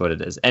 It is what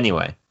it is.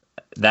 Anyway,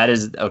 that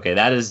is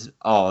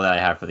all that I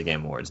have for the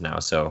Game Awards now.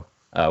 So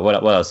what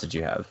else did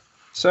you have?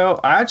 So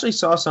I actually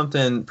saw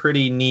something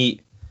pretty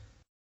neat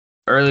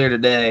earlier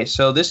today.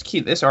 So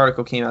this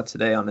article came out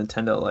today on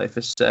Nintendo Life.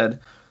 It said,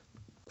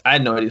 I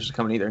had no idea this was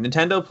coming either.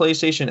 Nintendo,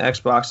 PlayStation,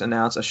 Xbox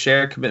announced a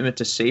shared commitment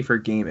to safer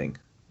gaming,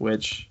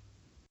 which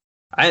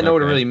I didn't know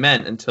what it really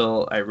meant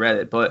until I read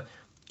it. But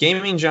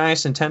gaming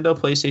giants Nintendo,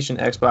 PlayStation,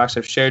 Xbox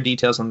have shared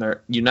details on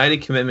their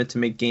united commitment to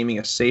make gaming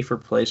a safer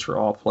place for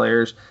all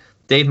players.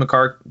 Dave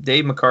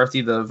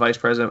McCarthy, the vice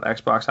president of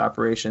Xbox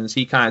operations,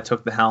 he kind of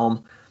took the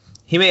helm.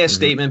 He made a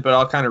statement, but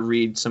I'll kind of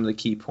read some of the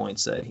key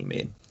points that he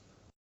made.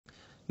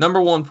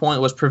 Number 1 point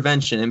was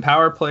prevention.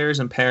 Empower players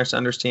and parents to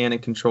understand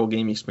and control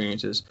gaming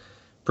experiences.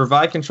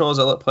 Provide controls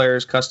that let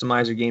players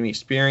customize their gaming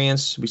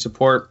experience. We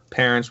support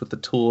parents with the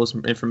tools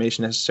and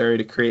information necessary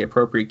to create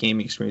appropriate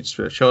gaming experiences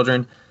for their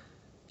children.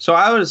 So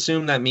I would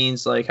assume that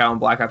means like how in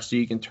Black Ops 2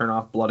 you can turn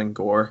off blood and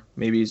gore.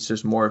 Maybe it's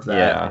just more of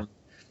that in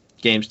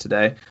games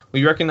today.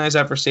 We recognize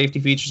that for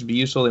safety features to be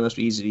useful, they must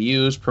be easy to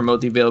use.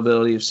 Promote the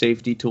availability of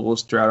safety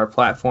tools throughout our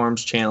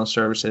platforms, channels,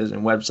 services,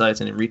 and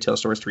websites, and in retail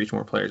stores to reach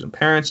more players and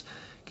parents.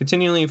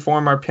 Continually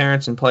inform our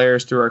parents and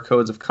players through our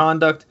codes of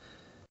conduct.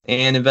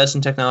 And invest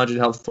in technology to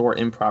help thwart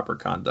improper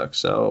conduct.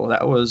 So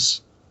that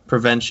was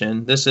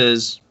prevention. This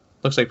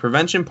looks like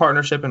prevention,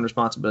 partnership, and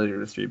responsibility are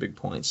the 3 big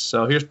points.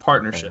 So here's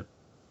partnership.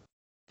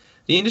 Okay.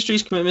 The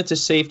industry's commitment to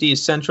safety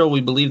is central.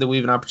 We believe that we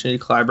have an opportunity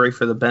to collaborate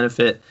for the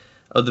benefit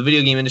of the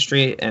video game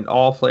industry and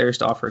all players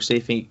to offer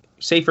a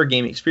safer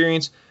gaming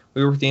experience.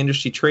 We work with the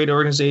industry trade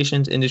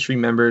organizations, industry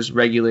members,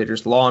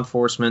 regulators, law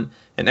enforcement,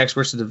 and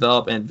experts to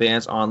develop and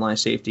advance online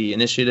safety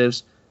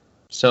initiatives.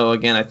 So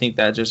again, I think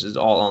that just is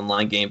all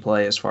online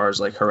gameplay as far as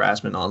like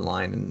harassment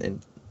online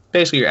and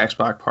basically your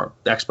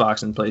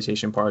Xbox and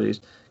PlayStation parties,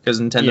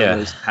 because Nintendo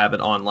does have an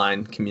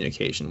online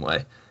communication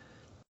way.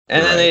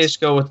 And then they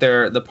just go with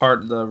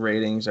the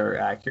ratings are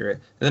accurate.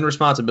 And then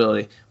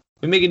responsibility.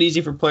 We make it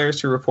easy for players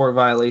to report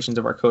violations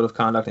of our code of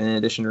conduct, and in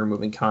addition to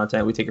removing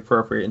content, we take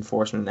appropriate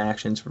enforcement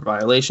actions for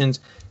violations,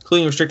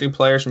 including restricting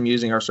players from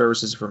using our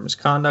services for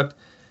misconduct.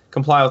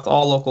 Comply with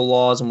all local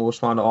laws, and will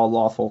respond to all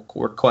lawful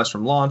requests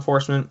from law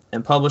enforcement,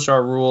 and publish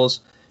our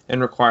rules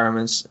and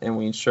requirements, and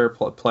we ensure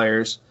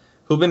players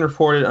who've been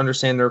reported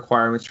understand the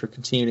requirements for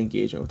continued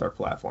engagement with our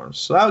platforms.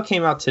 So that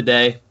came out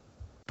today.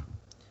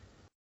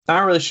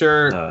 Not really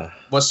sure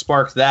what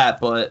sparked that,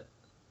 but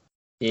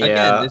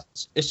again,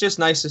 it's just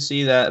nice to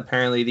see that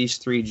apparently these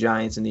 3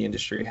 giants in the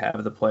industry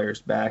have the players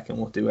back and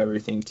will do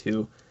everything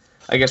to,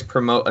 I guess,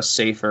 promote a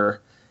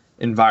safer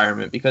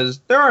environment, because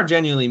there are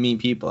genuinely mean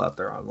people out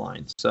there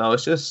online. So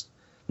it's just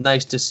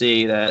nice to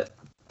see that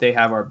they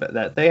have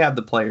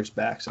the players'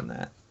 backs in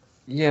that.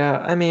 Yeah,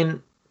 I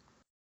mean,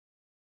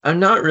 I'm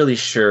not really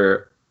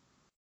sure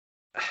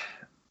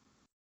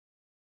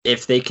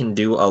if they can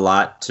do a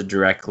lot to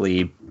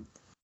directly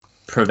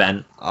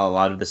prevent a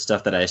lot of the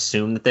stuff that I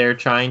assume that they're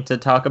trying to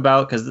talk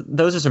about, because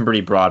those are some pretty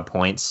broad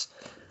points.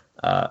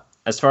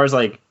 As far as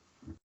like,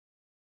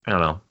 I don't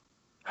know,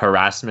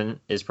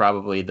 harassment is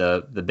probably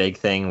the big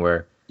thing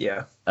where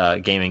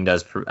gaming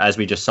does, as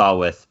we just saw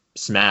with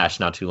Smash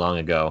not too long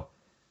ago,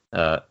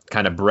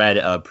 kind of bred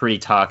a pretty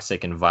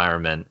toxic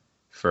environment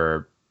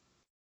for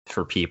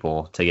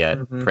people to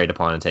get preyed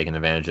upon and taken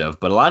advantage of.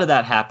 But a lot of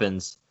that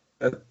happens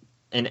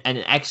in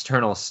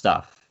external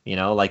stuff,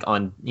 like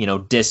on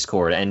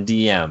Discord and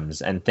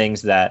DMs and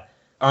things that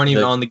aren't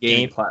even on the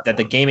game platform, that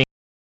the gaming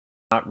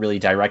not really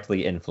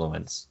directly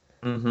influence.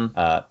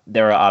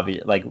 There are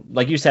obvious,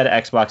 like you said,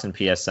 Xbox and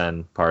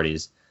PSN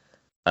parties.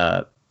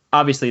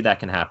 Obviously, that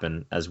can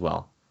happen as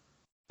well.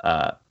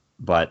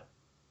 But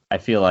I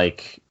feel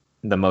like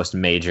the most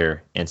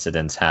major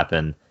incidents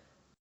happen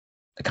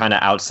kind of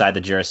outside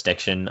the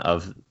jurisdiction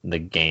of the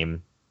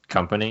game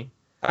company.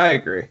 I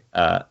agree.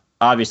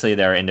 Obviously,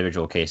 there are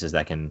individual cases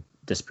that can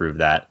disprove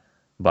that,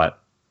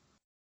 but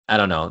I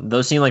don't know.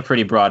 Those seem like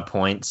pretty broad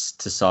points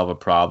to solve a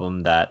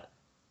problem that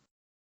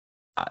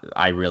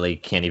I really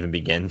can't even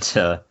begin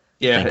to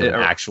think of an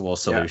actual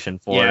solution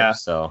for. Yeah.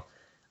 So,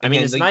 I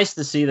mean, it's nice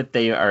to see that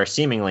they are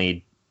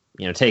seemingly,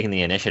 taking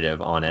the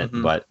initiative on it,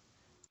 but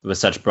with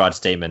such broad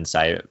statements,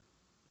 I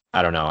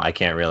don't know. I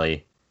can't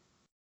really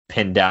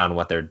pin down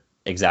what they're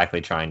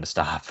exactly trying to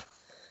stop.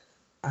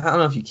 I don't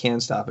know if you can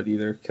stop it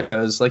either,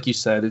 because like you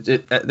said,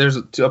 there's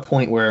a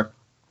point where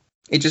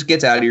it just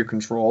gets out of your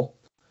control.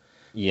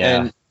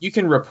 Yeah. And you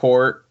can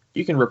report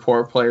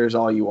players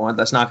all you want.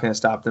 That's not going to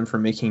stop them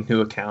from making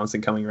new accounts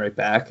and coming right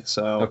back.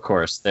 So Of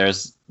course,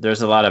 there's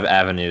a lot of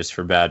avenues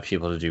for bad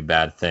people to do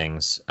bad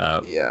things.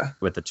 yeah,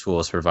 With the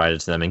tools provided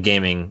to them, and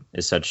gaming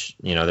is such.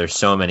 There's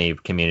so many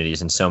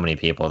communities and so many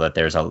people that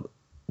there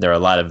are a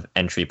lot of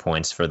entry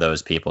points for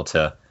those people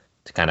to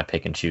kind of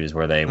pick and choose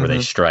where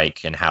they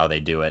strike and how they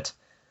do it.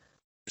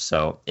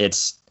 So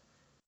it's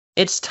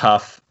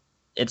tough.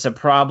 It's a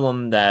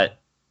problem that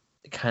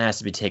kind of has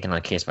to be taken on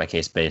a case by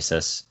case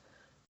basis.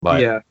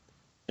 But yeah,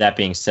 that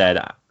being said,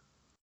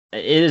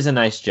 it is a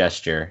nice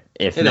gesture.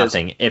 If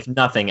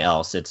nothing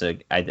else,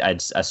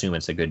 I'd assume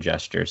it's a good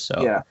gesture. So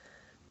yeah.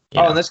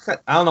 You know. And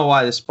I don't know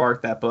why this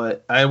sparked that,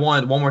 but I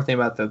wanted one more thing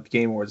about the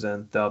Game Awards,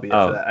 and that'll be it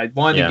for that. I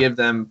wanted to give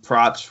them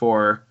props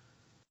for,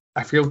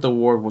 I forget what the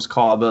award was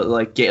called, but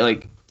like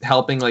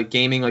helping like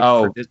gaming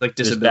for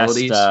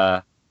disabilities.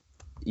 Best,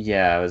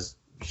 it was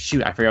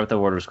I forgot what the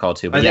award was called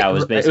too, but it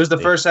was basically, it was the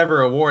first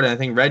ever award, and I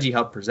think Reggie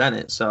helped present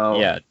it. So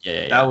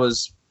that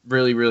was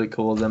really, really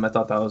cool of them. I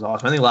thought that was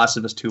awesome. I think Last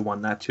of Us 2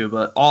 won that too,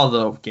 but all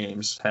the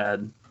games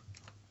had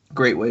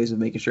great ways of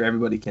making sure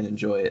everybody can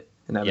enjoy it.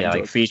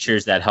 And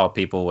features that help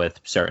people with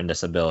certain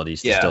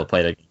disabilities to still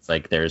play the games.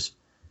 Like there's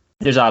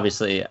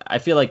obviously, I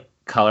feel like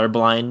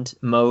colorblind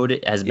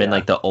mode has been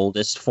like the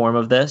oldest form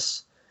of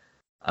this,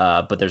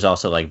 but there's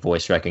also like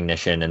voice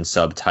recognition and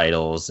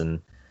subtitles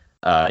and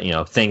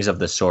things of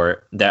the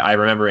sort that I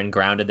remember in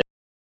Grounded. There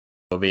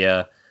will be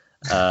a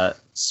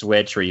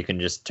switch where you can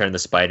just turn the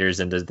spiders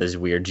into these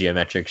weird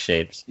geometric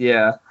shapes.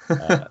 Yeah.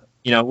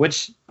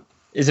 Which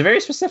is a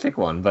very specific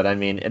one, but I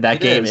mean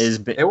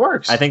it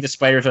works. I think the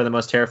spiders are the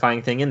most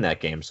terrifying thing in that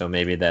game, so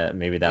maybe that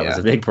was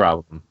a big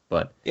problem.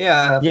 But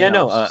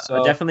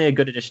definitely a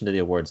good addition to the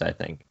awards, I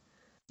think.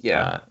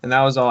 Yeah, and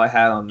that was all I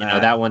had on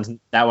that. That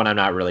one I'm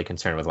not really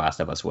concerned with Last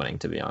of Us winning,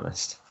 to be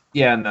honest.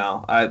 Yeah,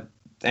 no,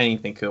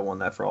 anything could have won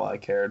that for all I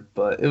cared,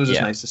 but it was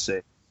just nice to see.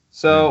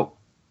 So,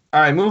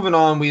 all right, moving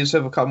on. We just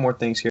have a couple more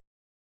things here.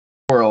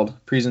 World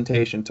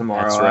presentation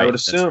tomorrow. That's right.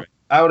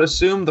 I would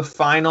assume the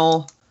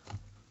final,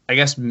 I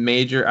guess,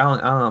 major. I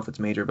don't know if it's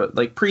major, but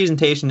like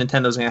presentation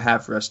Nintendo's gonna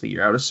have for the rest of the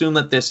year. I would assume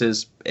that this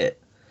is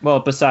it. Well,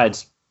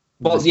 besides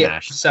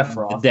Smash,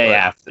 Sephiroth, the day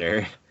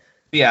after.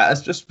 Yeah,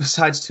 it's just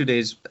besides 2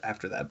 days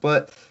after that.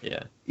 But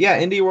yeah,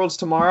 Indie World's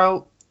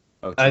tomorrow.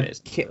 I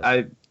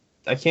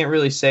can't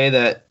really say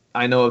that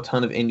I know a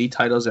ton of indie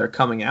titles that are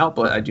coming out,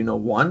 but I do know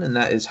one, and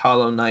that is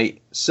Hollow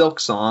Knight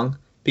Silksong.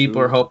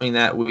 People are hoping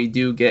that we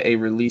do get a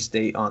release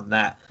date on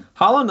that.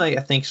 Hollow Knight,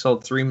 I think,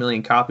 sold 3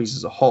 million copies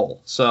as a whole.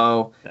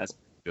 So that's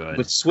good.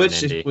 With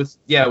Switch,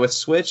 with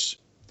Switch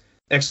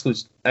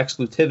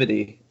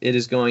exclusivity, it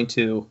is going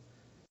to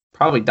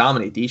probably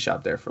dominate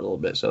eShop there for a little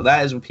bit. So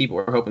that is what people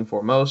are hoping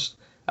for most.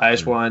 I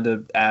just wanted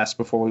to ask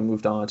before we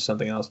moved on to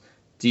something else.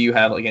 Do you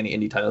have like any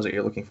indie titles that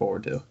you're looking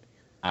forward to?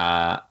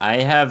 I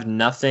have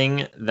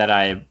nothing that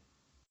I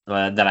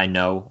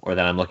know or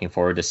that I'm looking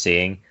forward to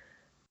seeing.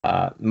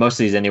 Most of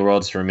these indie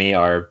worlds for me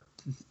are,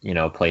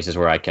 places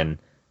where I can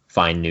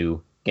find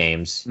new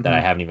games that I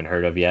haven't even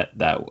heard of yet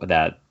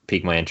that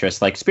pique my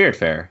interest, like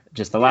Spiritfarer,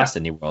 just the last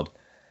indie world.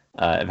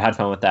 I've had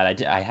fun with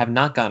that. I have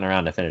not gotten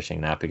around to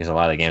finishing that because a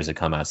lot of the games have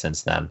come out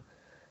since then,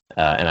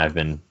 and I've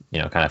been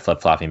kind of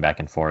flip-flopping back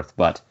and forth.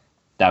 But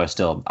I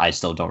still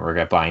don't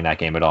regret buying that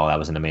game at all. That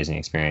was an amazing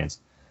experience.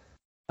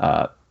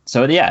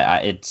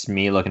 It's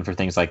me looking for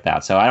things like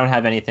that. So I don't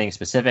have anything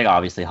specific.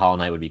 Obviously, Hollow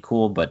Knight would be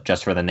cool, but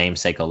just for the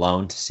namesake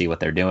alone to see what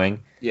they're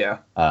doing. Yeah.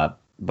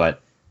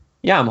 But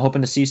yeah, I'm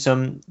hoping to see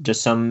some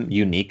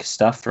unique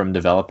stuff from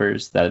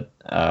developers that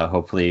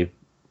hopefully,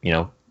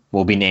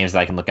 will be names that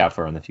I can look out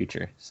for in the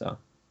future. So.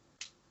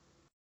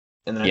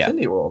 And that's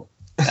Indie World.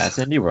 That's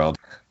Indie World.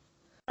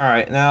 All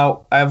right.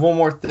 Now, I have one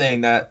more thing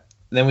that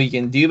then we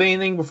can do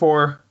anything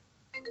before.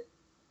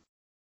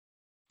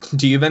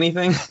 Do you have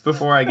anything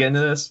before I get into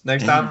this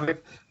next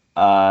topic?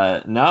 No.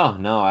 All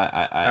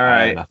right.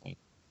 I have nothing.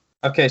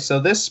 Okay, so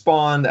this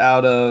spawned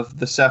out of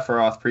the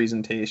Sephiroth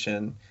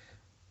presentation,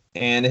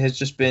 and it has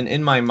just been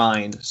in my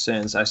mind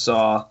since I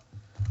saw.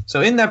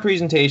 So in that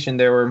presentation,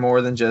 there were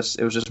more than just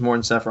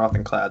Sephiroth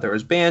and Cloud. There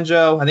was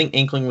Banjo. I think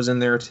Inkling was in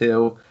there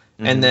too,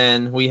 and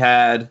then we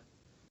had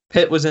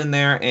Pit was in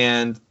there,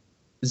 and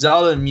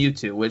Zelda and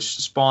Mewtwo, which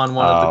spawned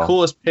one of the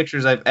coolest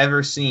pictures I've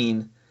ever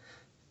seen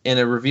in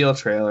a reveal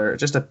trailer.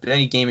 Just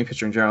any gaming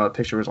picture in general. The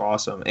picture was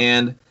awesome,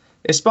 and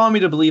it spawned me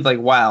to believe, like,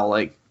 wow,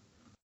 like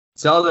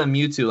Zelda and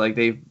Mewtwo, like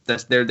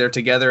they're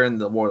together in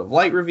the World of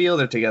Light reveal.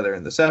 They're together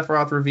in the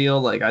Sephiroth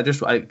reveal. Like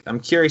I'm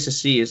curious to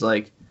see is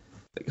like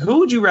who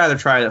would you rather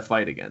try to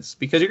fight against?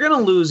 Because you're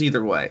gonna lose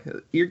either way.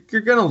 You're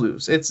gonna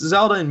lose. It's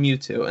Zelda and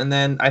Mewtwo. And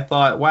then I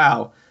thought,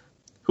 wow,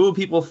 who would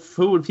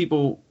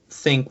people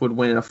think would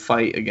win in a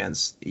fight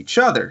against each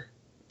other?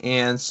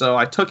 And so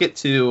I took it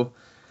to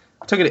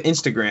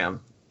Instagram,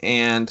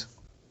 and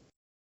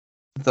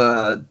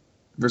the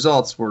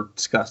results were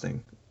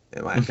disgusting,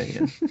 in my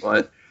opinion.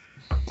 But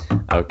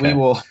okay.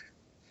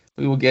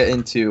 We will get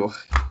into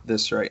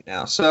this right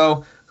now.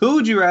 So, who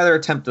would you rather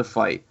attempt to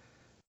fight?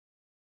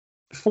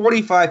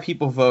 45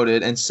 people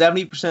voted, and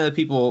 70% of the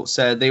people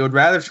said they would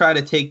rather try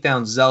to take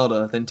down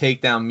Zelda than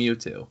take down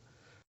Mewtwo.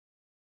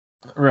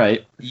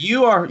 Right.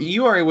 You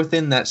are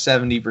within that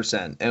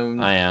 70%,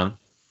 and I am.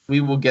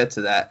 we will get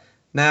to that.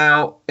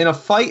 Now, in a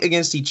fight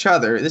against each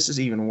other, this is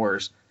even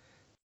worse.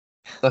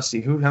 Let's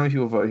see, how many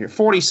people voted here?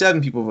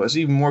 47 people voted, so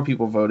even more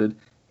people voted.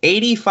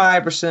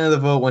 85% of the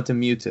vote went to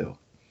Mewtwo.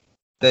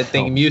 That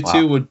think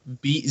Mewtwo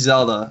would beat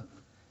Zelda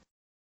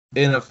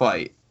in a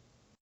fight.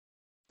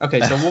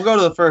 Okay, so we'll go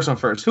to the first one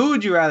first. Who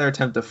would you rather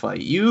attempt to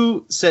fight?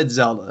 You said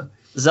Zelda.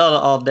 Zelda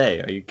all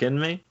day. Are you kidding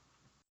me?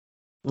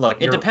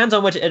 Look, it depends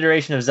on which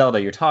iteration of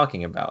Zelda you're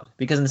talking about.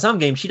 Because in some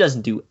games, she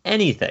doesn't do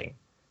anything.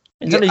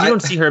 In some games, you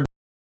don't see her.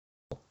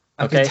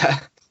 Okay.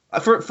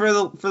 For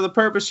the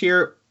purpose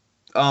here,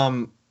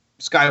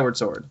 Skyward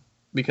Sword,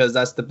 because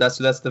that's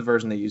the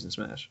version they use in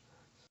Smash.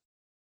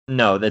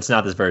 No, it's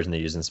not this version they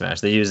use in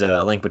Smash. They use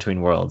a Link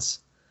Between Worlds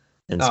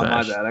in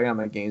Smash. My bad. I got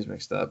my games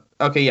mixed up.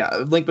 Okay, yeah,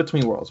 Link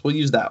Between Worlds. We'll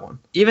use that one.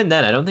 Even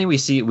then, I don't think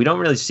we don't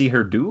really see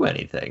her do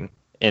anything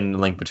in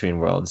Link Between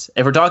Worlds.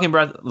 If we're talking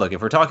Breath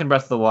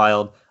of the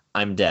Wild,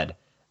 I'm dead.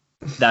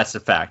 That's a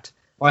fact.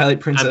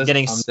 Twilight Princess, I'm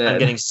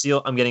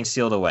getting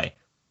sealed away.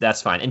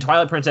 That's fine. In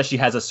Twilight Princess, she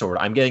has a sword.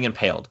 I'm getting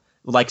impaled,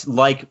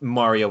 like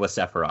Mario with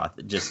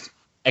Sephiroth.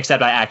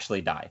 Except I actually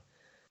die.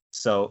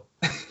 So,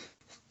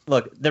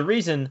 look, the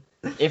reason,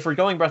 if we're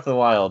going Breath of the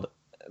Wild,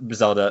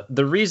 Zelda,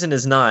 the reason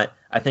is not,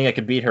 I think I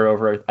could beat her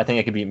over, I think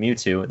I could beat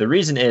Mewtwo. The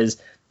reason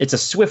is, it's a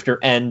swifter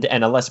end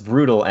and a less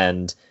brutal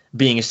end,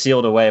 being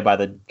sealed away by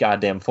the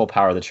goddamn full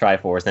power of the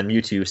Triforce than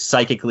Mewtwo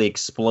psychically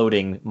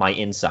exploding my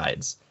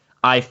insides.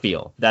 I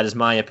feel. That is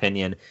my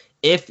opinion.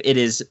 If it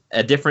is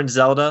a different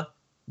Zelda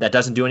that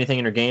doesn't do anything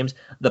in her games,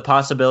 the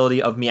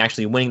possibility of me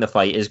actually winning the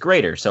fight is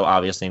greater. So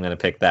obviously I'm going to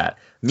pick that.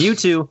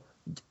 Mewtwo,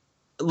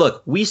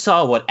 look, we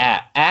saw what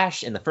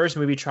Ash in the first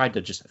movie tried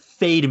to just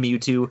fade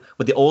Mewtwo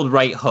with the old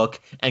right hook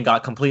and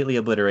got completely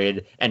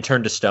obliterated and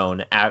turned to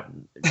stone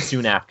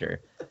soon after.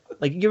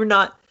 Like,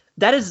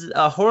 that is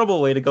a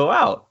horrible way to go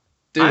out.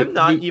 Dude, I'm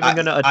not even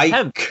going to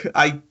attempt.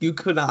 I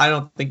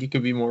don't think you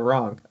could be more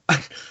wrong.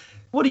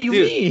 What do you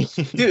mean?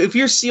 Dude, if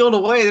you're sealed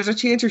away, there's a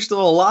chance you're still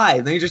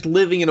alive. Then you're just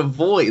living in a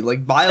void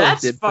like Violet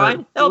did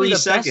for 3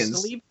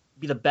 seconds.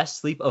 Be the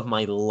best sleep of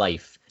my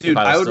life. Dude,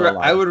 I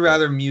would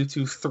rather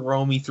Mewtwo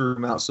throw me through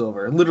Mount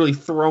Silver, literally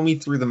throw me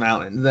through the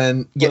mountain,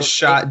 than get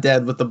shot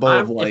dead with the bow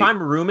of light. If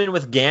I'm rooming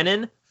with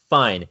Ganon,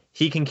 fine,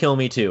 he can kill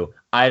me too.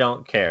 I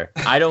don't care.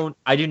 I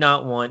do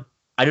not want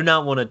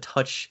to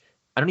touch.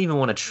 I don't even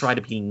want to try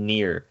to be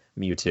near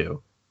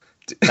Mewtwo.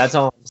 That's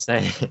all I'm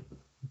saying.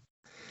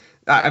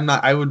 I'm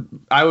not.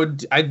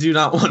 I do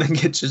not want to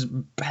get just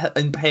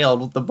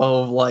impaled with the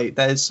bow of light.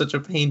 That is such a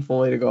painful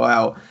way to go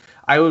out.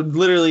 I would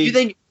literally. You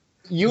think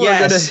you are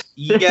gonna?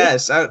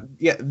 Yes.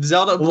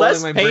 Zelda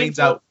blowing my brains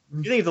out.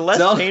 You think it's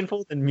less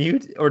painful than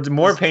Mewtwo, or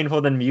more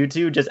painful than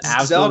Mewtwo? Just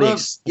absolutely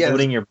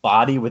exploding your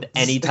body with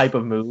any type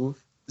of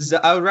move.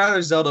 I would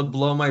rather Zelda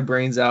blow my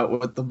brains out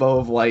with the bow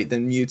of light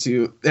than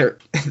Mewtwo.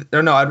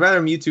 I'd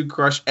rather Mewtwo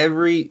crush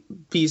every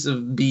piece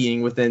of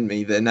being within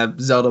me than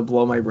have Zelda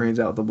blow my brains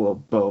out with the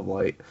bow of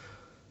light.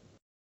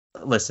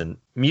 Listen,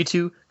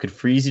 Mewtwo could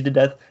freeze you to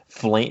death,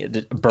 burn you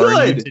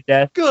to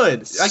death.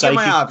 Good. I get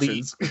my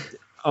options.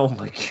 Oh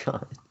my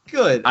god.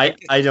 Good.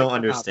 I don't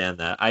understand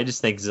that. I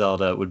just think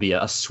Zelda would be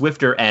a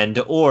swifter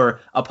end or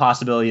a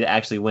possibility to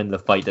actually win the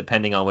fight,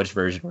 depending on which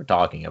version we're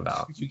talking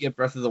about. You get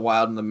Breath of the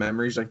Wild and the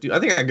memories, like, dude, I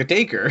think I could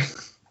take her.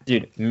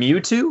 Dude,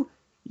 Mewtwo,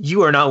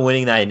 you are not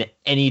winning that in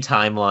any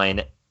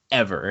timeline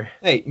ever.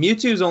 Hey,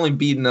 Mewtwo's only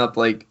beating up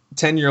like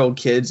 10-year-old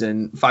kids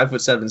and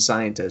 5'7"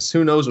 scientists.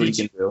 Who knows what he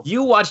can do?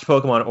 You watched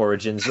Pokemon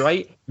Origins,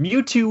 right?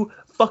 Mewtwo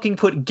fucking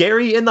put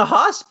Gary in the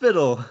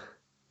hospital.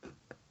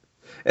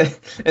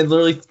 And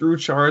literally threw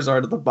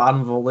Charizard at the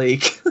bottom of a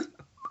lake.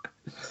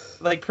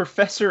 Like,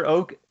 Professor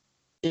Oak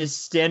is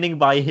standing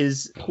by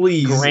his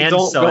grandson.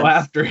 Don't go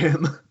after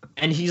him.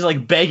 And he's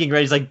like begging,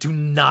 right? He's like, do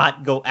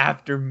not go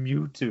after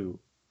Mewtwo.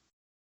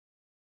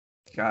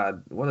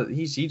 God,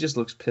 he just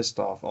looks pissed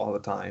off all the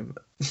time.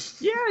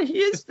 Yeah, he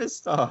is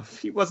pissed off.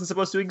 He wasn't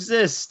supposed to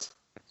exist.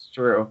 It's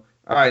true.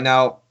 All right,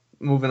 now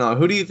moving on.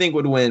 Who do you think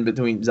would win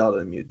between Zelda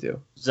and Mewtwo?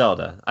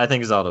 Zelda. I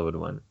think Zelda would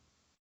win.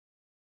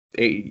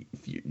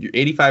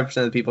 85%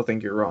 of the people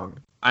think you're wrong.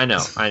 I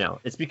know. I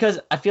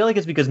feel like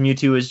it's because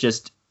Mewtwo is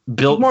just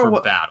built for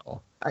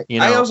battle.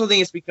 I also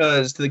think it's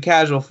because to the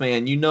casual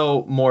fan, you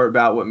know more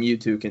about what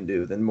Mewtwo can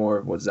do than more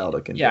of what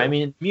Zelda can do. Yeah, I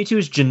mean, Mewtwo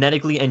is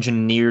genetically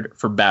engineered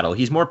for battle.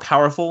 He's more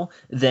powerful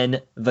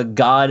than the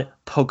god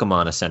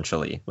Pokemon,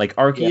 essentially. Like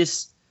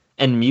Arceus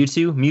and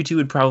Mewtwo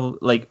would probably,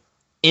 like,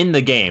 in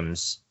the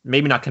games,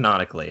 maybe not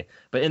canonically,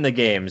 but in the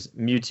games,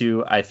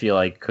 Mewtwo, I feel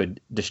like,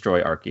 could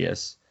destroy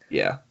Arceus.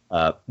 Yeah.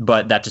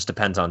 But that just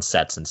depends on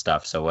sets and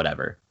stuff, so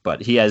whatever.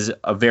 But he has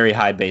a very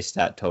high base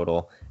stat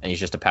total, and he's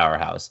just a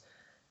powerhouse.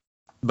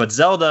 But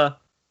Zelda,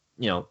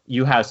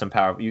 you have some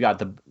power.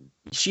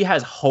 She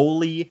has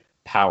holy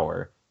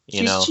power.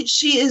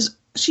 She is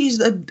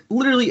She's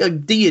literally a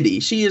deity.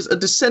 She is a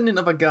descendant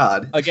of a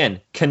god.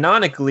 Again,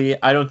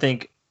 canonically, I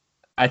think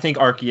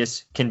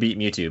Arceus can beat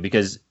Mewtwo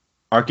because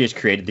Arceus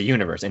created the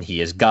universe and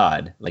he is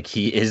God. Like,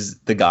 he is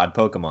the god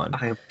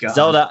Pokemon. I am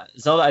God.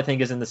 Zelda, I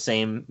think, is in the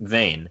same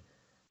vein.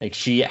 Like,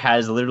 she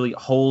has literally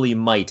holy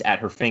might at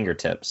her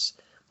fingertips.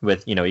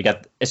 With, you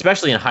got,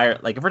 especially in higher,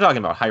 like, if we're talking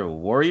about Hyrule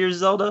Warriors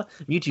Zelda,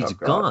 Mewtwo's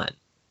gone.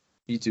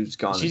 Mewtwo's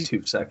gone in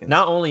 2 seconds.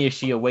 Not only is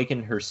she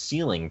awakened her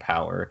sealing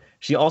power,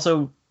 she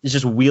also is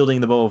just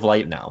wielding the Bow of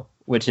Light now,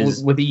 which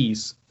is with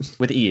ease.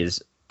 With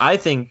ease. I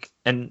think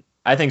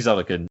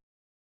Zelda could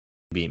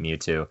beat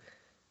Mewtwo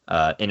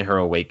in her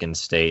awakened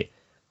state.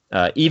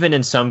 Even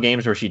in some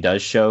games where she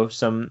does show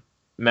some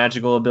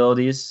magical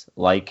abilities,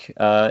 like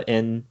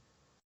in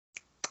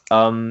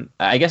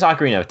I guess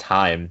Ocarina of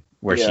Time,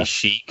 where she's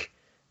Sheik.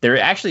 There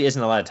actually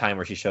isn't a lot of time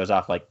where she shows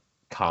off like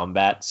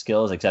combat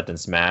skills, except in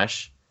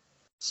Smash.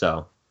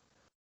 So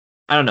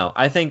I don't know.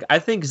 I think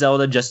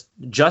Zelda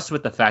just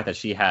with the fact that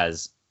she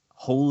has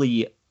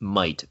holy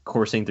might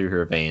coursing through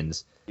her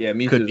veins,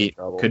 could beat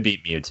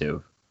Mewtwo.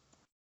 I'm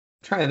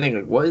trying to think,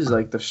 like, what is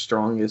like the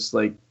strongest,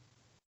 like,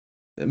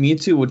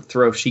 Mewtwo would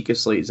throw Sheikah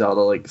Slate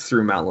Zelda like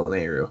through Mount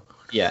Lanayru.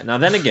 Yeah. Now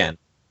then again,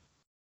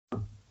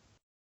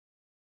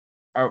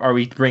 are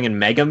we bringing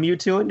Mega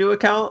Mewtwo into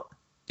account?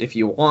 If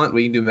you want,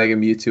 we can do Mega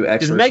Mewtwo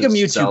X. Because Mega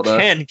Mewtwo Zelda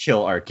can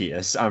kill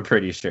Arceus, I'm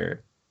pretty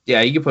sure.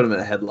 Yeah, you can put him in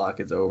a headlock.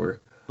 It's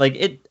over. Like,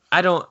 it.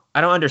 I don't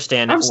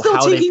understand. I'm still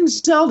taking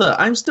Zelda.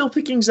 I'm still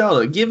picking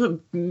Zelda.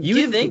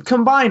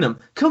 Combine them.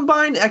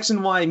 Combine X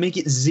and Y. Make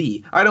it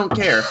Z. I don't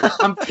care.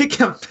 I'm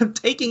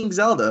taking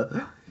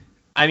Zelda.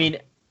 I mean,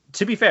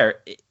 to be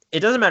fair, it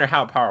doesn't matter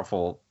how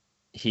powerful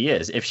he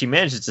is. If she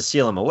manages to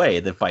seal him away,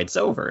 the fight's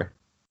over.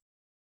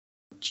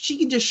 She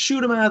can just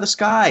shoot him out of the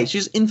sky. She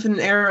has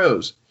infinite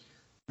arrows.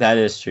 That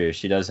is true.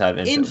 She does have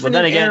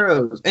infinite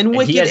arrows and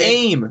wicked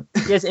aim.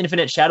 He has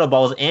infinite shadow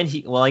balls, and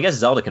I guess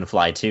Zelda can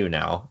fly too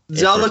now.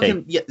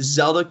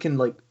 Zelda can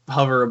like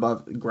hover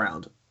above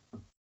ground.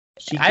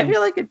 I feel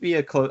like it'd be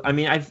a close. I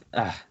mean,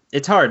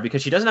 it's hard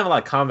because she doesn't have a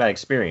lot of combat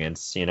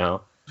experience.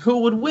 Who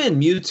would win,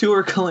 Mewtwo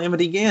or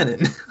Calamity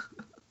Ganon?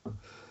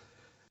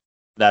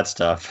 That's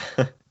tough.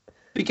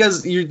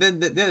 Because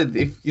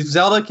if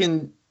Zelda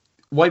can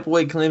wipe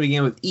away Calamity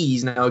Ganon with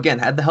ease. Now again,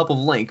 had the help of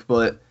Link,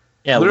 but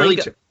literally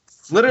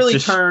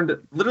turned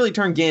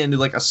Ganon into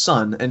like a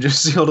sun and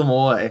just sealed him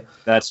away.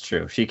 That's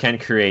true. She can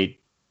create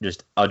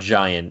just a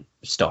giant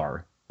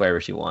star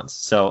wherever she wants.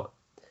 So,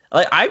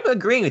 like, I'm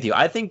agreeing with you.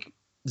 I think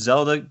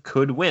Zelda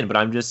could win, but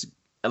I'm just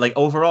like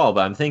overall.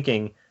 But I'm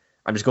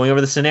just going over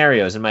the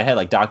scenarios in my head,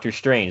 like Doctor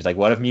Strange. Like,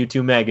 what if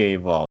Mewtwo Mega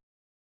evolved?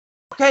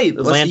 Okay,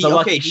 lands a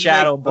lucky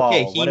shadow ball.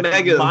 Okay, what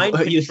if he mind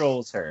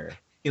controls her?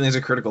 He lands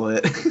a critical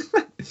hit.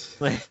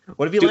 Like,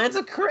 what if he lands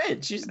a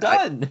crit? She's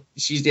done.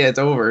 It's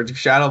over.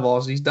 Shadow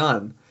Ball, she's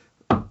done.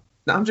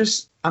 I'm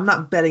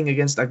not betting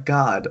against a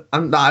god.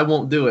 I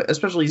won't do it,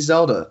 especially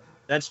Zelda.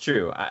 That's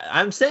true.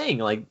 I'm saying,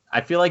 like,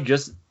 I feel like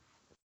just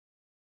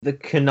the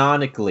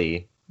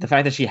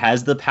fact that she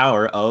has the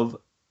power of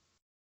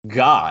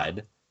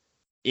God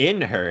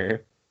in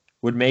her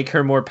would make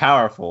her more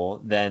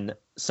powerful than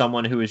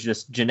someone who is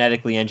just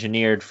genetically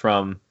engineered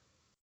from,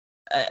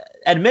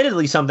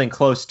 admittedly, something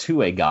close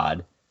to a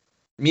god.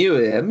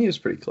 Mew's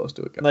pretty close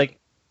to a god. Like,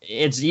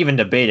 it's even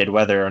debated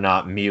whether or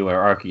not Mew or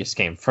Arceus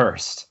came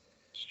first.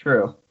 It's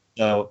true.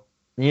 So,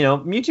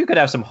 Mewtwo could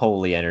have some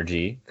holy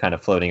energy kind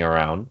of floating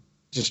around.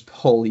 Just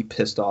holy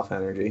pissed off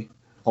energy.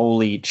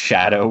 Holy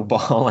shadow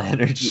ball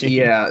energy.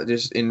 Yeah,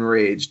 just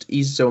enraged.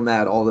 He's so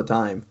mad all the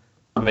time.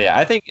 But yeah,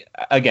 I think,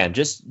 again,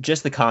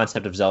 just the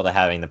concept of Zelda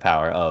having the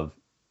power of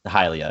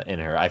Hylia in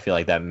her, I feel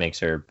like that makes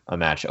her a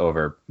match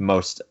over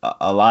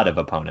a lot of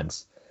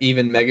opponents.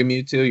 Even Mega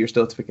Mewtwo, you're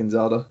still picking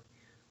Zelda?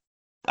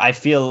 I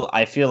feel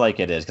like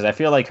it is, because I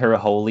feel like her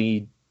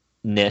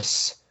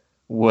holiness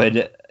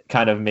would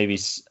kind of maybe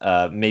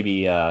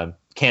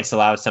cancel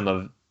out some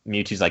of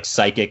Mewtwo's like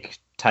psychic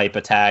type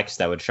attacks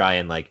that would try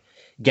and like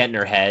get in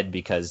her head,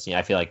 because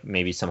I feel like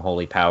maybe some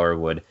holy power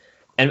would,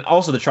 and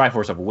also the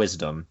Triforce of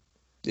Wisdom.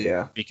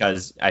 Yeah,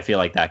 because I feel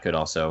like that could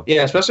also.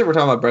 Yeah, especially if we're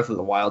talking about Breath of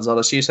the Wild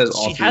Zelda, she just has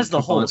all. She has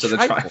the whole of the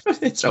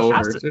Triforce. It's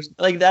over.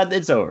 Like that,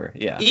 it's over.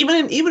 Yeah. Even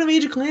in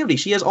Age of Calamity,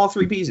 she has all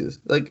three pieces.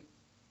 Like.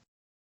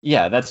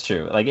 Yeah, that's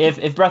true. Like,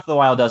 if Breath of the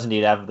Wild does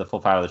indeed have the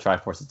full power of the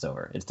Triforce, it's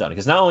over. It's done.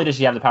 Because not only does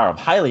she have the power of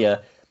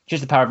Hylia, she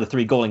has the power of the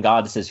three golden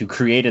goddesses who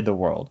created the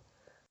world.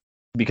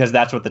 Because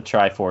that's what the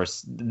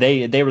Triforce...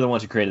 They were the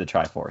ones who created the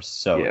Triforce.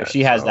 So if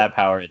she has that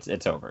power,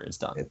 it's over. It's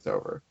done. It's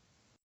over.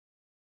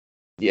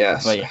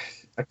 Yes. But yeah,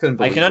 I couldn't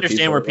believe I can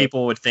understand where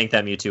people would think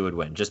that Mewtwo would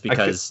win, just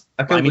because...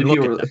 I couldn't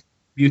believe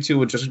Mewtwo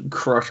would just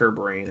crush her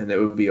brain and it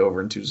would be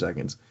over in 2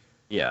 seconds.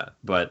 Yeah,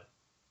 but...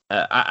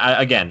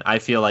 I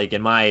feel like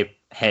in my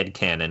head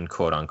canon,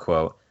 quote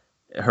unquote,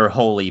 her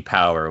holy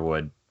power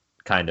would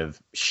kind of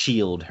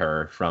shield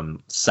her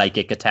from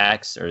psychic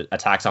attacks or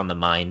attacks on the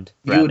mind.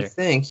 You would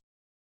think.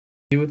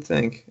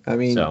 I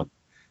mean, so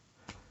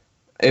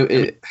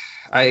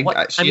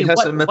she has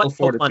a mental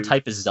fortitude. What Pokemon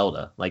type is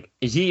Zelda? Like,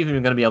 is he even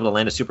going to be able to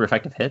land a super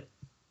effective hit?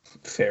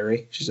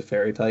 Fairy. She's a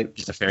fairy type.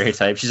 She's a fairy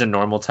type. She's a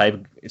normal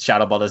type.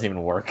 Shadow Ball doesn't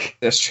even work.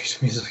 That's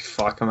true. He's like,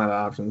 fuck, I'm out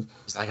of options.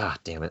 He's like, ah,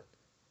 damn it.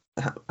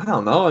 I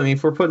don't know. I mean,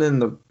 if we're putting in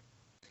the,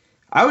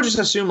 I would just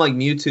assume like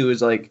Mewtwo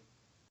is like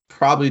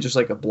probably just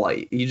like a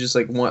blight. You just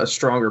like want a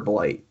stronger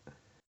blight.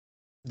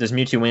 Does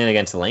Mewtwo win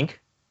against Link?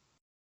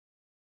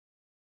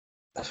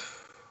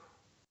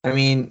 I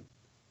mean,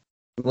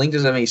 Link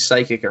doesn't have any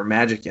psychic or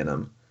magic in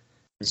him.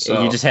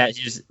 So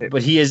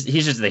but he's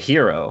just the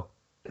hero.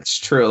 It's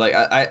true. Like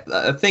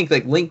I think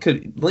like Link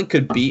could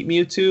beat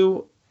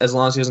Mewtwo as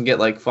long as he doesn't get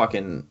like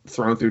fucking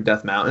thrown through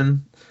Death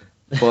Mountain.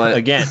 But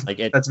again,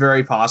 that's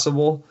very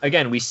possible.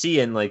 Again, we see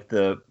in like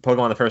the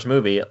Pokemon the first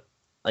movie,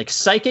 like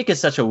psychic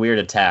is such a weird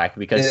attack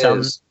because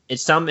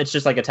it's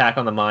just like attack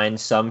on the mind.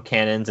 Some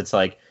cannons, it's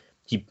like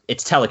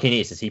it's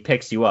telekinesis. He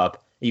picks you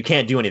up. You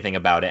can't do anything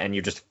about it, and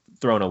you're just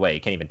thrown away. You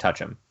can't even touch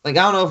him. Like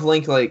I don't know if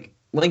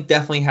Link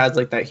definitely has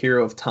like that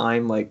hero of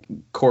time like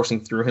coursing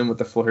through him with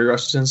the flurry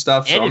rushes and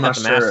stuff. And so I'm not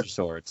the sure. Master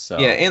Sword. So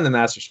yeah, and the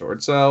Master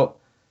Sword. So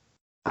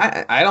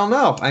I don't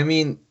know. I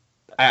mean,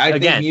 I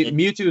think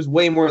Mewtwo is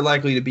way more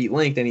likely to beat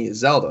Link than he is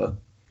Zelda.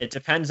 It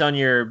depends on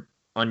your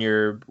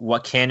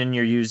what canon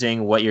you're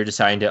using, what you're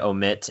deciding to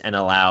omit and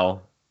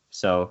allow.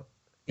 So,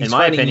 in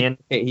my opinion,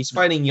 he's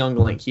fighting young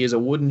Link. He has a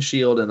wooden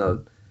shield and a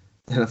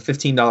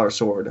 $15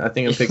 sword. I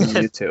think I'm picking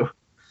Mewtwo.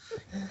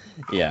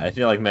 Yeah, I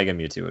feel like Mega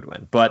Mewtwo would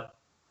win. But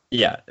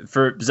yeah,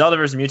 for Zelda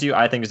versus Mewtwo,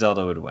 I think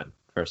Zelda would win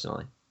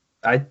personally.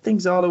 I think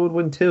Zelda would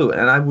win too,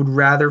 and I would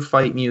rather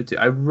fight Mewtwo.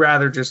 I'd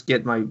rather just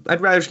get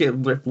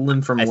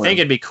limb from limb. I think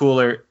it'd be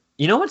cooler.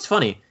 You know what's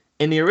funny?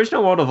 In the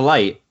original World of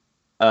Light,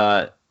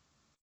 a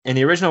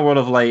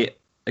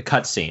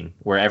cutscene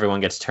where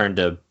everyone gets turned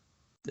to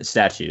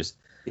statues.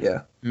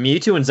 Yeah.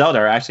 Mewtwo and Zelda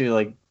are actually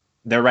like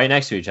they're right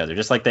next to each other,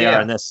 just like they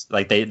are in this.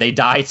 Like they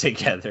die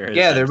together.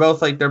 Yeah, they're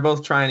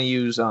both trying to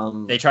use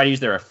They try to use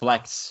their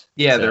reflex.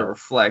 Yeah, their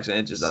reflex, and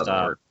it just doesn't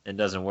work. It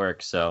doesn't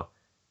work. So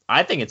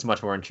I think it's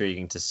much more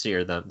intriguing to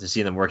see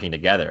them working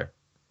together.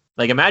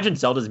 Like imagine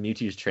Zelda's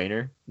Mewtwo's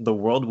trainer. The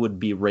world would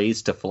be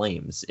raised to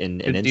flames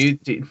in an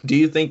instant. Do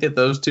you think that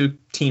those two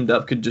teamed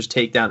up could just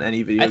take down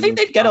any video? I think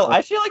they'd get.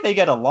 I feel like they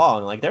get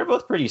along. Like they're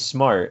both pretty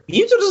smart.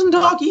 Mewtwo doesn't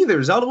talk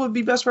either. Zelda would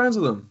be best friends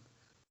with him.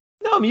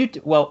 No,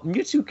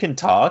 Mewtwo can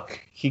talk.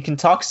 He can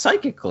talk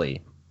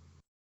psychically.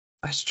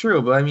 That's true,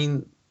 but I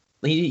mean,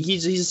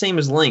 he's the same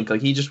as Link.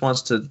 Like he just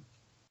wants to.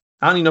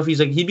 I don't even know if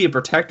he'd be a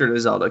protector to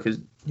Zelda because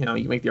you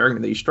can make the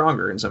argument that he's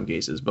stronger in some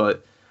cases,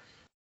 but.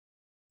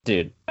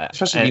 Dude,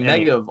 especially if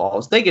Mega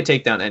evolves, they could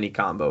take down any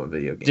combo in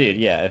video games. Dude,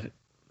 yeah,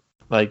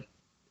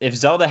 if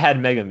Zelda had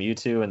Mega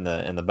Mewtwo in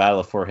the Battle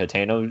of Fort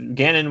Hateno,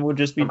 Ganon would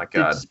just be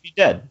just be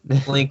dead.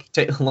 Link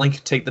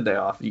take the day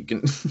off. You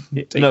can.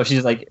 No,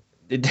 she's like,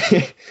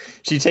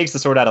 she takes the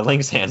sword out of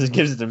Link's hands and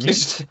gives it to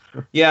Mewtwo.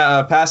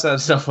 Yeah, pass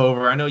that stuff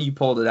over. I know you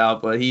pulled it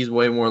out, but he's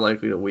way more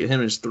likely to win. Him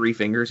and his 3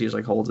 fingers, he just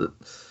like holds it.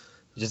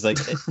 Just like,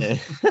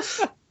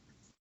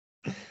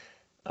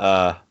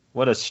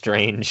 what a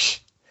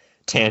strange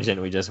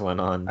tangent we just went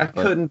on. I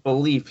couldn't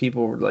believe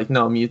people were like,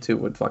 no, Mewtwo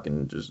would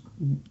fucking just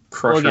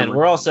crush him. Again,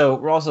 we're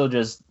also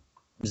just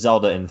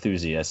Zelda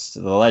enthusiasts,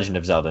 the Legend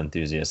of Zelda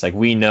enthusiasts. Like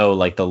we know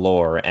like the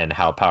lore and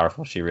how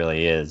powerful she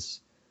really is.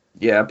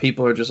 Yeah,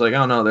 people are just like,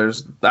 oh no,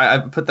 I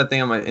put that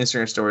thing on my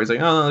Instagram story. It's like,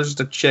 oh no, there's just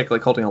a chick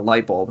like holding a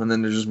light bulb, and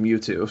then there's just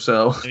Mewtwo.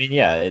 So I mean,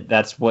 yeah,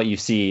 that's what you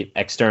see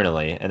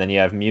externally, and then you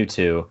have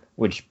Mewtwo,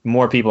 which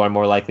more people are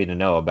more likely to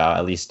know about,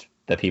 at least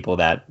the people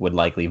that would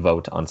likely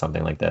vote on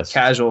something like this.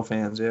 Casual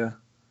fans, yeah.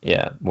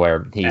 Yeah,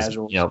 where he's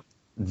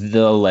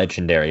the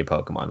legendary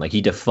Pokemon. Like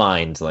he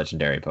defines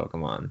legendary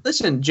Pokemon.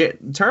 Listen,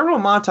 Terminal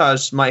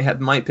Montage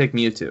might pick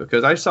Mewtwo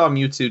because I saw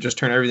Mewtwo just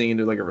turn everything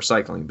into like a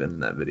recycling bin in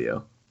that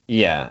video.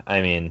 Yeah,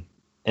 I mean,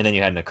 and then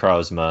you had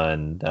Necrozma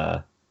and.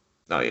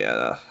 Oh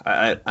yeah,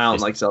 I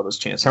don't like Zelda's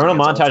chances. Terminal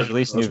Montage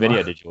released a new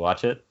video. Did you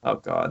watch it? Oh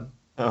god.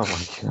 Oh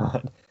my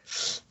god.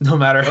 No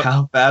matter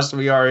how fast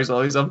we are, he's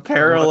always a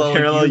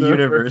parallel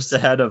universe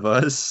ahead of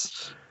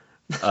us.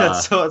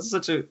 That's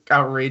such an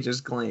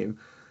outrageous claim.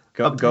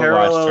 Go watch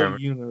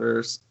Terminal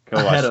Universe.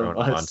 Go watch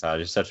Terminal Montage.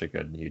 He's such a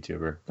good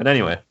YouTuber. But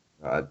anyway.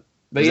 God.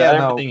 But yeah,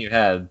 everything you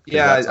had.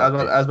 Yeah, I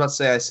was about to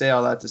say. I say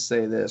all that to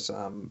say this.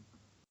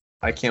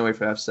 I can't wait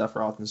for that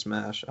Sephiroth and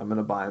Smash. I'm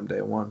gonna buy him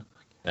day one.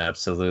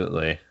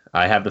 Absolutely.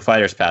 I have the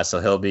Fighter's Pass, so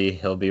he'll be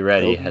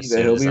ready.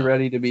 He'll be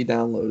ready to be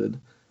downloaded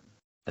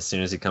as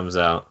soon as he comes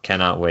out.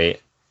 Cannot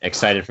wait.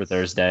 Excited for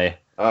Thursday.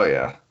 Oh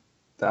yeah,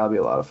 that'll be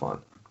a lot of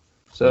fun.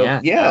 So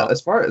yeah,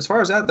 as far as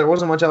that, there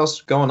wasn't much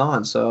else going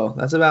on. So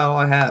that's about all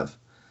I have.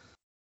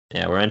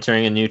 Yeah, we're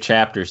entering a new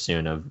chapter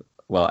soon of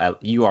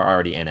you are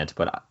already in it,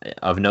 but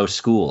of no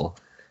school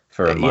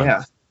for a month. Yeah,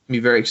 it'll be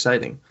very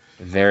exciting.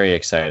 Very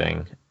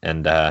exciting,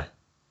 and I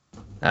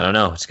don't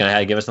know. It's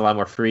gonna give us a lot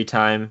more free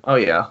time. Oh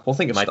yeah, we'll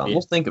think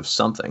of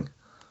something.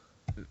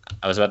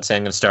 I was about to say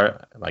I'm gonna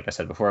start. Like I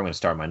said before, I'm gonna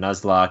start my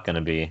Nuzlocke.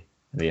 Gonna be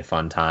a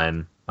fun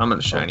time. I'm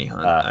gonna shiny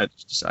hunt. I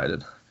just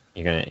decided.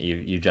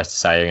 You just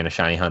decided you're gonna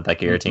shiny hunt that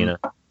Giratina.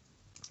 Mm-hmm.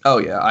 Oh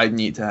yeah, I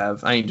need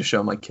to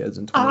show my kids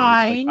in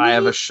 20 minutes. I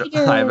have a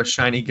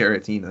shiny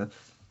Giratina.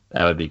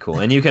 That would be cool.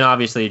 And you can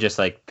obviously just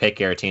like pick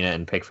Giratina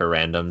and pick for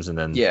randoms, and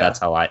then Yeah. that's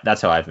how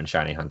I've been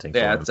shiny hunting.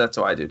 Yeah, for him. that's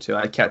what I do too.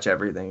 I catch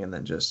everything and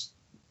then just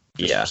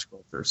Yeah.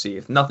 scroll through, see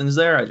if nothing's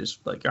there. I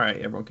just like, all right,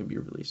 everyone can be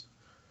released.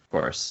 Of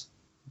course.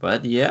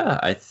 But yeah,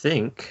 I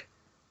think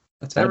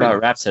That's that everything.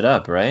 about wraps it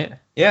up, right?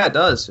 Yeah, it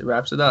does. It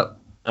wraps it up.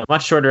 A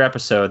much shorter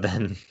episode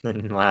than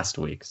last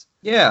week's.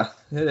 Yeah,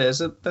 it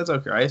is. That's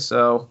okay.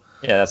 So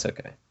Yeah, that's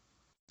okay.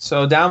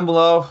 down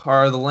below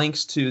are the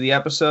links to the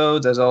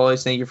episodes. As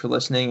always, thank you for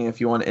listening.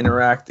 If you want to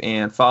interact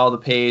and follow the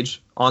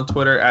page on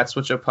Twitter at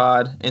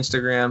SwitchUpPod,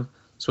 Instagram,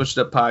 Switch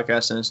It Up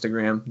Podcast on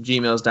Instagram,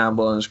 Gmail's down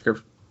below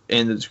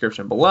in the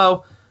description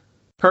below.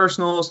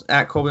 Personals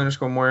at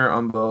Colby_Moyer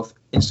on both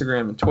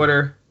Instagram and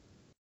Twitter.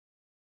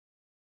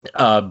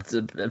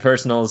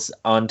 Personals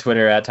on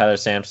Twitter at Tyler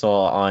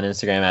Samsel, on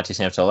Instagram at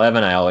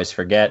tsamsel11. I always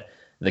forget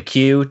the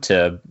Q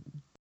to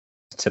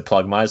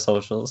plug my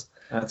socials.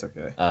 That's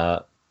okay.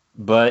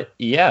 But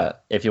yeah,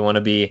 if you want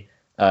to be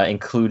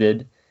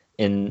included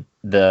in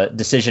the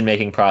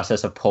decision-making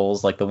process of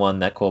polls like the one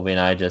that Colby and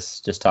I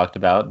just talked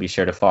about, be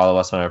sure to follow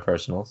us on our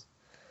personals.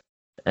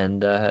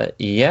 And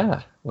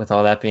yeah, with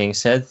all that being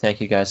said, thank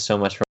you guys so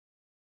much for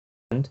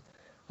watching.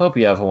 Hope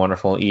you have a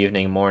wonderful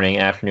evening, morning,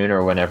 afternoon,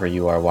 or whenever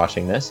you are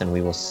watching this, and we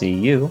will see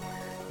you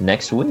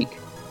next week.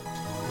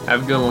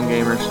 Have a good one,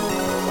 gamers.